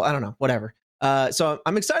series level. I don't know, whatever. So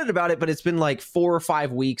I'm excited about it, but it's been like 4 or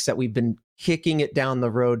 5 weeks that we've been kicking it down the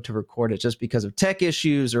road to record it just because of tech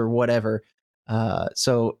issues or whatever.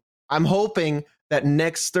 So I'm hoping that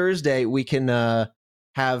next Thursday we can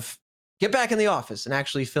get back in the office and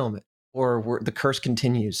actually film it, or the curse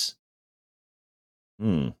continues.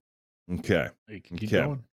 Okay. You can keep Okay.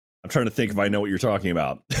 going. I'm trying to think if I know what you're talking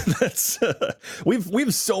about. That's we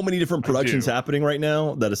have so many different productions happening right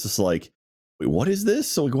now that it's just like, wait, what is this?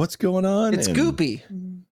 So what's going on? It's goopy.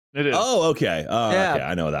 It is. Oh, okay. Yeah. Okay.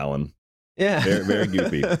 I know that one. Yeah. Very, very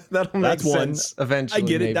goopy. That'll make That's one. sense eventually. I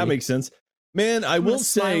get it. maybe. That makes sense. Man, I I'm will gonna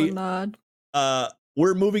smile say, and nod.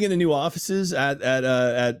 we're moving into new offices at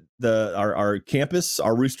our campus,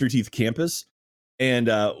 our Rooster Teeth campus, and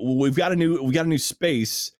we've got a new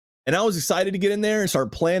space. And I was excited to get in there and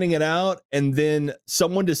start planning it out. And then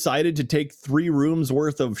someone decided to take 3 rooms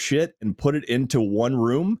worth of shit and put it into one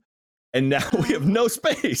room. And now we have no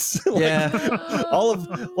space. Yeah. All of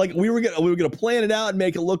we were gonna plan it out and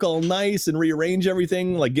make it look all nice and rearrange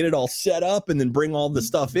everything, like get it all set up and then bring all the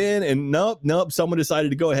stuff in. And nope. Someone decided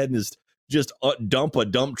to go ahead and just dump a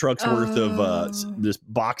dump truck's worth of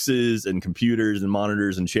just boxes and computers and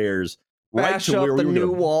monitors and chairs right Bash to up where the we were new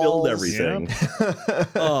gonna walls. build everything.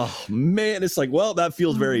 Oh man, it's like, well, that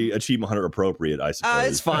feels very Achievement Hunter appropriate, I suppose.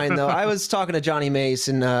 It's fine though. I was talking to Johnny Mace,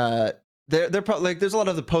 and they're probably like, there's a lot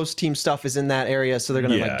of the post team stuff is in that area, so they're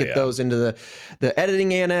gonna get those into the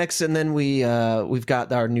editing annex, and then we've got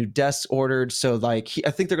our new desks ordered, so I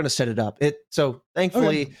think they're gonna set it up. So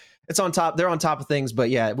thankfully it's on top. They're on top of things, but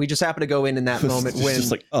yeah, we just happen to go in that moment when just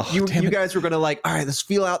like, oh, you damn it. guys were gonna all right, let's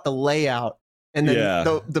feel out the layout, and then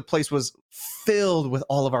the place was filled with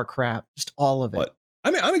all of our crap, just all of it. What? I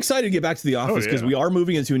mean, I'm excited to get back to the office because we are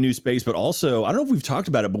moving into a new space, but also, I don't know if we've talked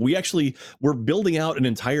about it, but we're building out an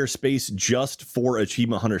entire space just for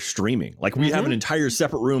Achievement Hunter streaming. Like we have an entire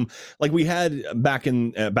separate room. Like we had back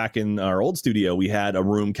in our old studio, we had a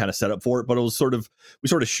room kind of set up for it, but it was we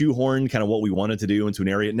sort of shoehorned kind of what we wanted to do into an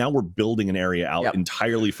area. Now we're building an area out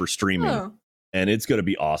entirely for streaming. Oh. And it's going to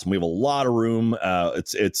be awesome. We have a lot of room.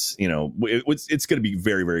 It's going to be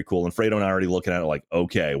very, very cool. And Fredo and I are already looking at it like,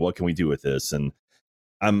 okay, what can we do with this? And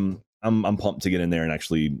I'm pumped to get in there and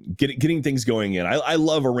actually getting things going in. I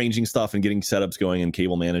love arranging stuff and getting setups going and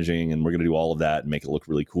cable managing, and we're gonna do all of that and make it look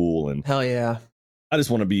really cool. And hell yeah, I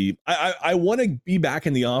just want to be I want to be back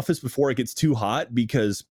in the office before it gets too hot,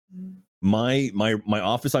 because my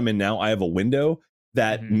office I'm in now, I have a window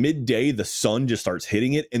that midday the sun just starts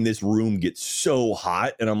hitting it and this room gets so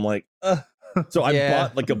hot, and I'm like, so I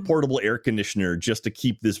bought like a portable air conditioner just to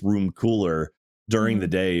keep this room cooler during the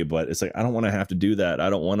day, but it's like I don't want to have to do that. I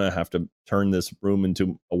don't want to have to turn this room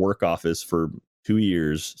into a work office for 2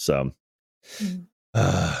 years. So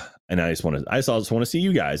and I just want to see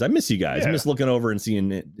you guys. I miss you guys. I miss looking over and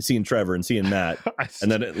seeing Trevor and seeing Matt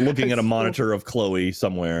and then looking at a monitor of Chloe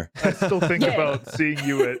somewhere. I still think about seeing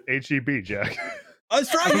you at HEB, Jack.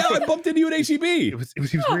 That's right. Yeah, I bumped into you at HEB. He was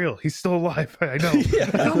real. He's still alive. I know.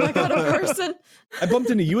 Oh my God, a person. I bumped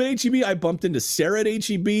into you at HEB. I bumped into Sarah at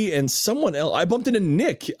HEB and someone else. I bumped into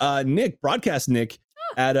Nick, broadcast Nick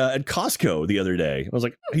at Costco the other day. I was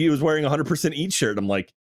like, he was wearing 100% Eat shirt. I'm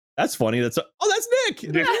like, that's funny. That's Nick.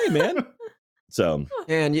 Yeah. Hey, man. So,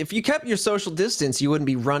 and if you kept your social distance, you wouldn't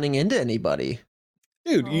be running into anybody.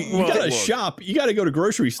 Dude, you gotta shop. You gotta go to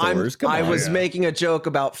grocery stores. I was making a joke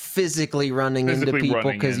about physically running into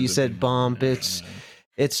people because you said bump. It's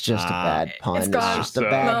just a bad pun. It's just a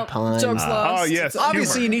bad pun. Joke's lost. Oh yes.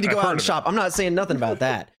 Obviously, you need to go out and shop. I'm not saying nothing about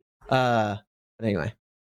that. But anyway.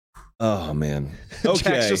 Oh man. Okay.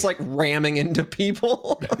 Jack's just like ramming into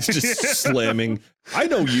people. Just slamming. I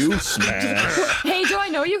know you. Smash. Hey, do I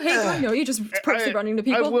know you? Hey, do I know you? Just purposely running into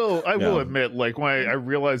people. I will admit, like when I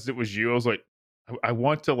realized it was you, I was like, I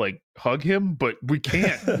want to like hug him, but we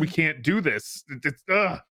can't. We can't do this. It's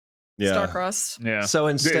Star-crossed. Yeah. So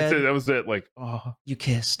instead, that was it. Like, you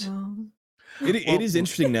kissed. It is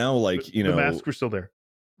interesting now. Like the masks are still there.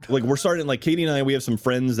 Like we're starting. Like Katie and I, we have some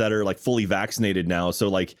friends that are like fully vaccinated now. So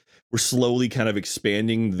like we're slowly kind of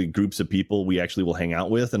expanding the groups of people we actually will hang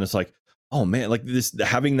out with, and it's like, oh man, like this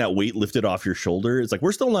having that weight lifted off your shoulder. It's like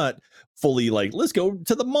we're still not fully like, let's go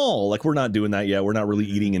to the mall. Like we're not doing that yet. We're not really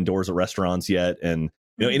eating indoors at restaurants yet. And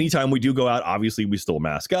anytime we do go out, obviously we still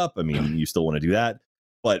mask up. I mean, you still want to do that.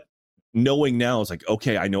 But knowing now, it's like,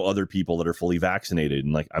 okay, I know other people that are fully vaccinated,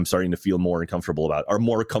 and like I'm starting to feel more comfortable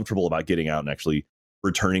about getting out and actually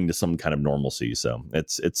returning to some kind of normalcy. So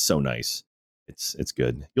it's so nice. It's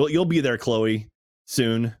good. You'll be there, Chloe,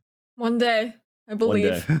 soon. One day. I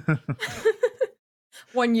believe.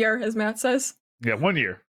 1 year, as Matt says. Yeah, 1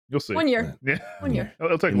 year. You'll see. 1 year. Yeah. 1 year.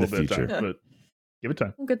 It'll take a little bit of time, but give it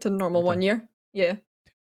time. We'll get to normal 1 year. Yeah.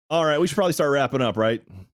 All right, we should probably start wrapping up, right?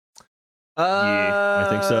 Yeah, I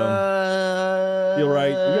think so. Feel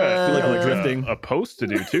right? I feel like we're drifting. A post to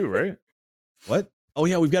do too, right? What? Oh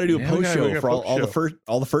yeah, we've got to do a post show for all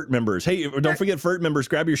the FERT members. Hey, don't forget FERT members,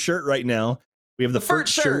 grab your shirt right now. We have the FERT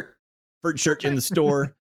shirt in the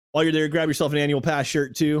store. While you're there, grab yourself an annual pass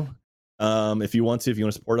shirt too. If you want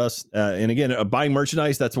to support us. And again, buying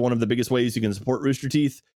merchandise, that's one of the biggest ways you can support Rooster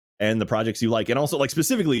Teeth and the projects you like. And also, like,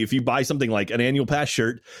 specifically, if you buy something like an annual pass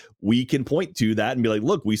shirt, we can point to that and be like,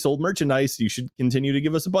 look, we sold merchandise. You should continue to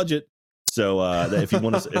give us a budget. So if you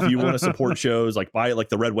want to support shows, like buy like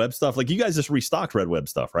the Red Web stuff, like you guys just restocked Red Web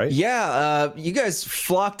stuff, right? Yeah, you guys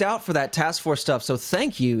flocked out for that task force stuff. So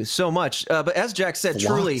thank you so much. But as Jack said,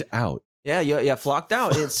 truly out. Yeah, flocked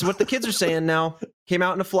out. It's what the kids are saying now. Came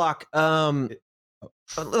out in a flock.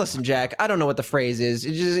 Listen, Jack, I don't know what the phrase is.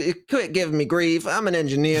 It quit giving me grief. I'm an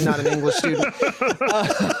engineer, not an English student.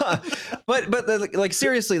 But like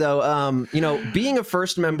seriously though, being a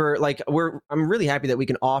first member, like I'm really happy that we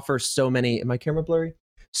can offer so many. Am my camera blurry?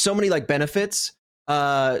 So many like benefits,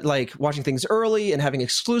 like watching things early and having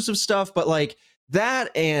exclusive stuff. But like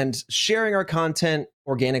that and sharing our content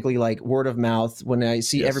organically, like word of mouth, when I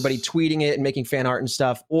see everybody tweeting it and making fan art and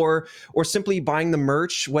stuff, or simply buying the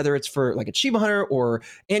merch, whether it's for like Achievement Hunter or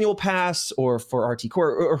Annual Pass or for RT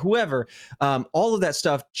Core or whoever, all of that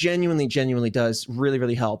stuff genuinely does really,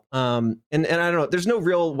 really help. And I don't know, there's no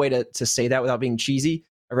real way to say that without being cheesy.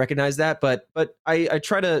 I recognize that, but I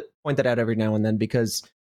try to point that out every now and then because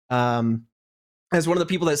as one of the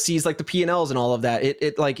people that sees like the P&Ls and all of that,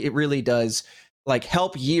 it really does like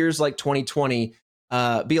help years like 2020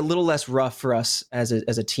 be a little less rough for us as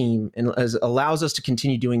a team, and allows us to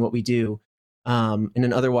continue doing what we do in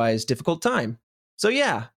an otherwise difficult time. So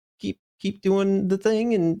yeah, keep doing the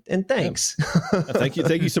thing, and thanks. Thank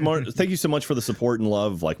you so much. Thank you so much for the support and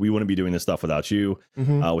love. Like, we wouldn't be doing this stuff without you.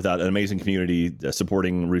 Without an amazing community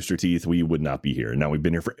supporting Rooster Teeth, we would not be here. Now, we've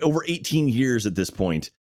been here for over 18 years at this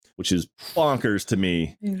point, which is bonkers to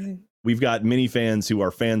me. We've got many fans who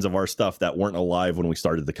are fans of our stuff that weren't alive when we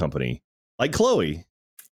started the company, like Chloe.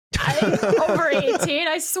 I'm over 18,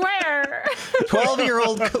 I swear.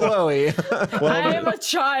 12-year-old Chloe. I am a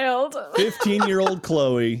child. 15-year-old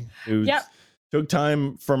Chloe, who took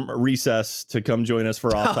time from recess to come join us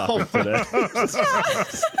for Off Topic today.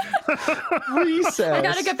 Recess. I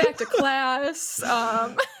gotta get back to class.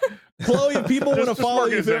 Chloe, if people want to Just follow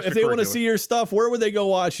work you, as if they want to extracurricular. see your stuff, where would they go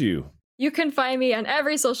watch you? You can find me on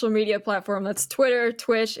every social media platform. That's Twitter,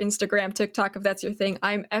 Twitch, Instagram, TikTok, if that's your thing.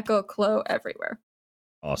 I'm Echo Chloe everywhere.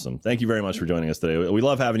 Awesome. Thank you very much for joining us today. We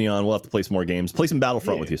love having you on. We'll have to play some more games. Play some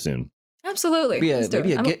Battlefront with you soon. Absolutely. Maybe a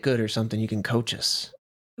Get Good or something. You can coach us.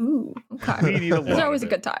 Ooh, okay. We need a It's lot always of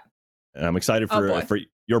a good time. And I'm excited boy. for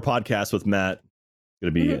your podcast with Matt.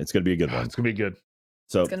 It's gonna be a good one. It's gonna be good.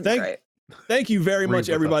 So It's gonna be great. thank you very Breathe much,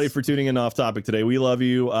 with everybody, us. for tuning in Off Topic today. We love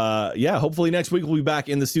you. Hopefully next week we'll be back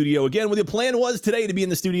in the studio again. Well, the plan was today to be in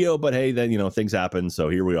the studio, but hey, then things happen, so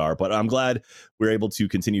here we are. But I'm glad we're able to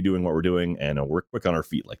continue doing what we're doing, and we're quick on our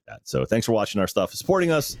feet like that. So thanks for watching our stuff,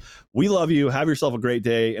 supporting us. We love you. Have yourself a great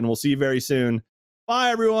day, and we'll see you very soon.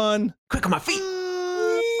 Bye, everyone. Quick on my feet.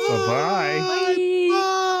 Bye-bye.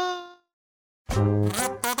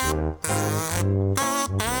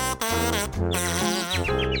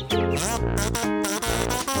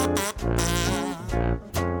 Bye.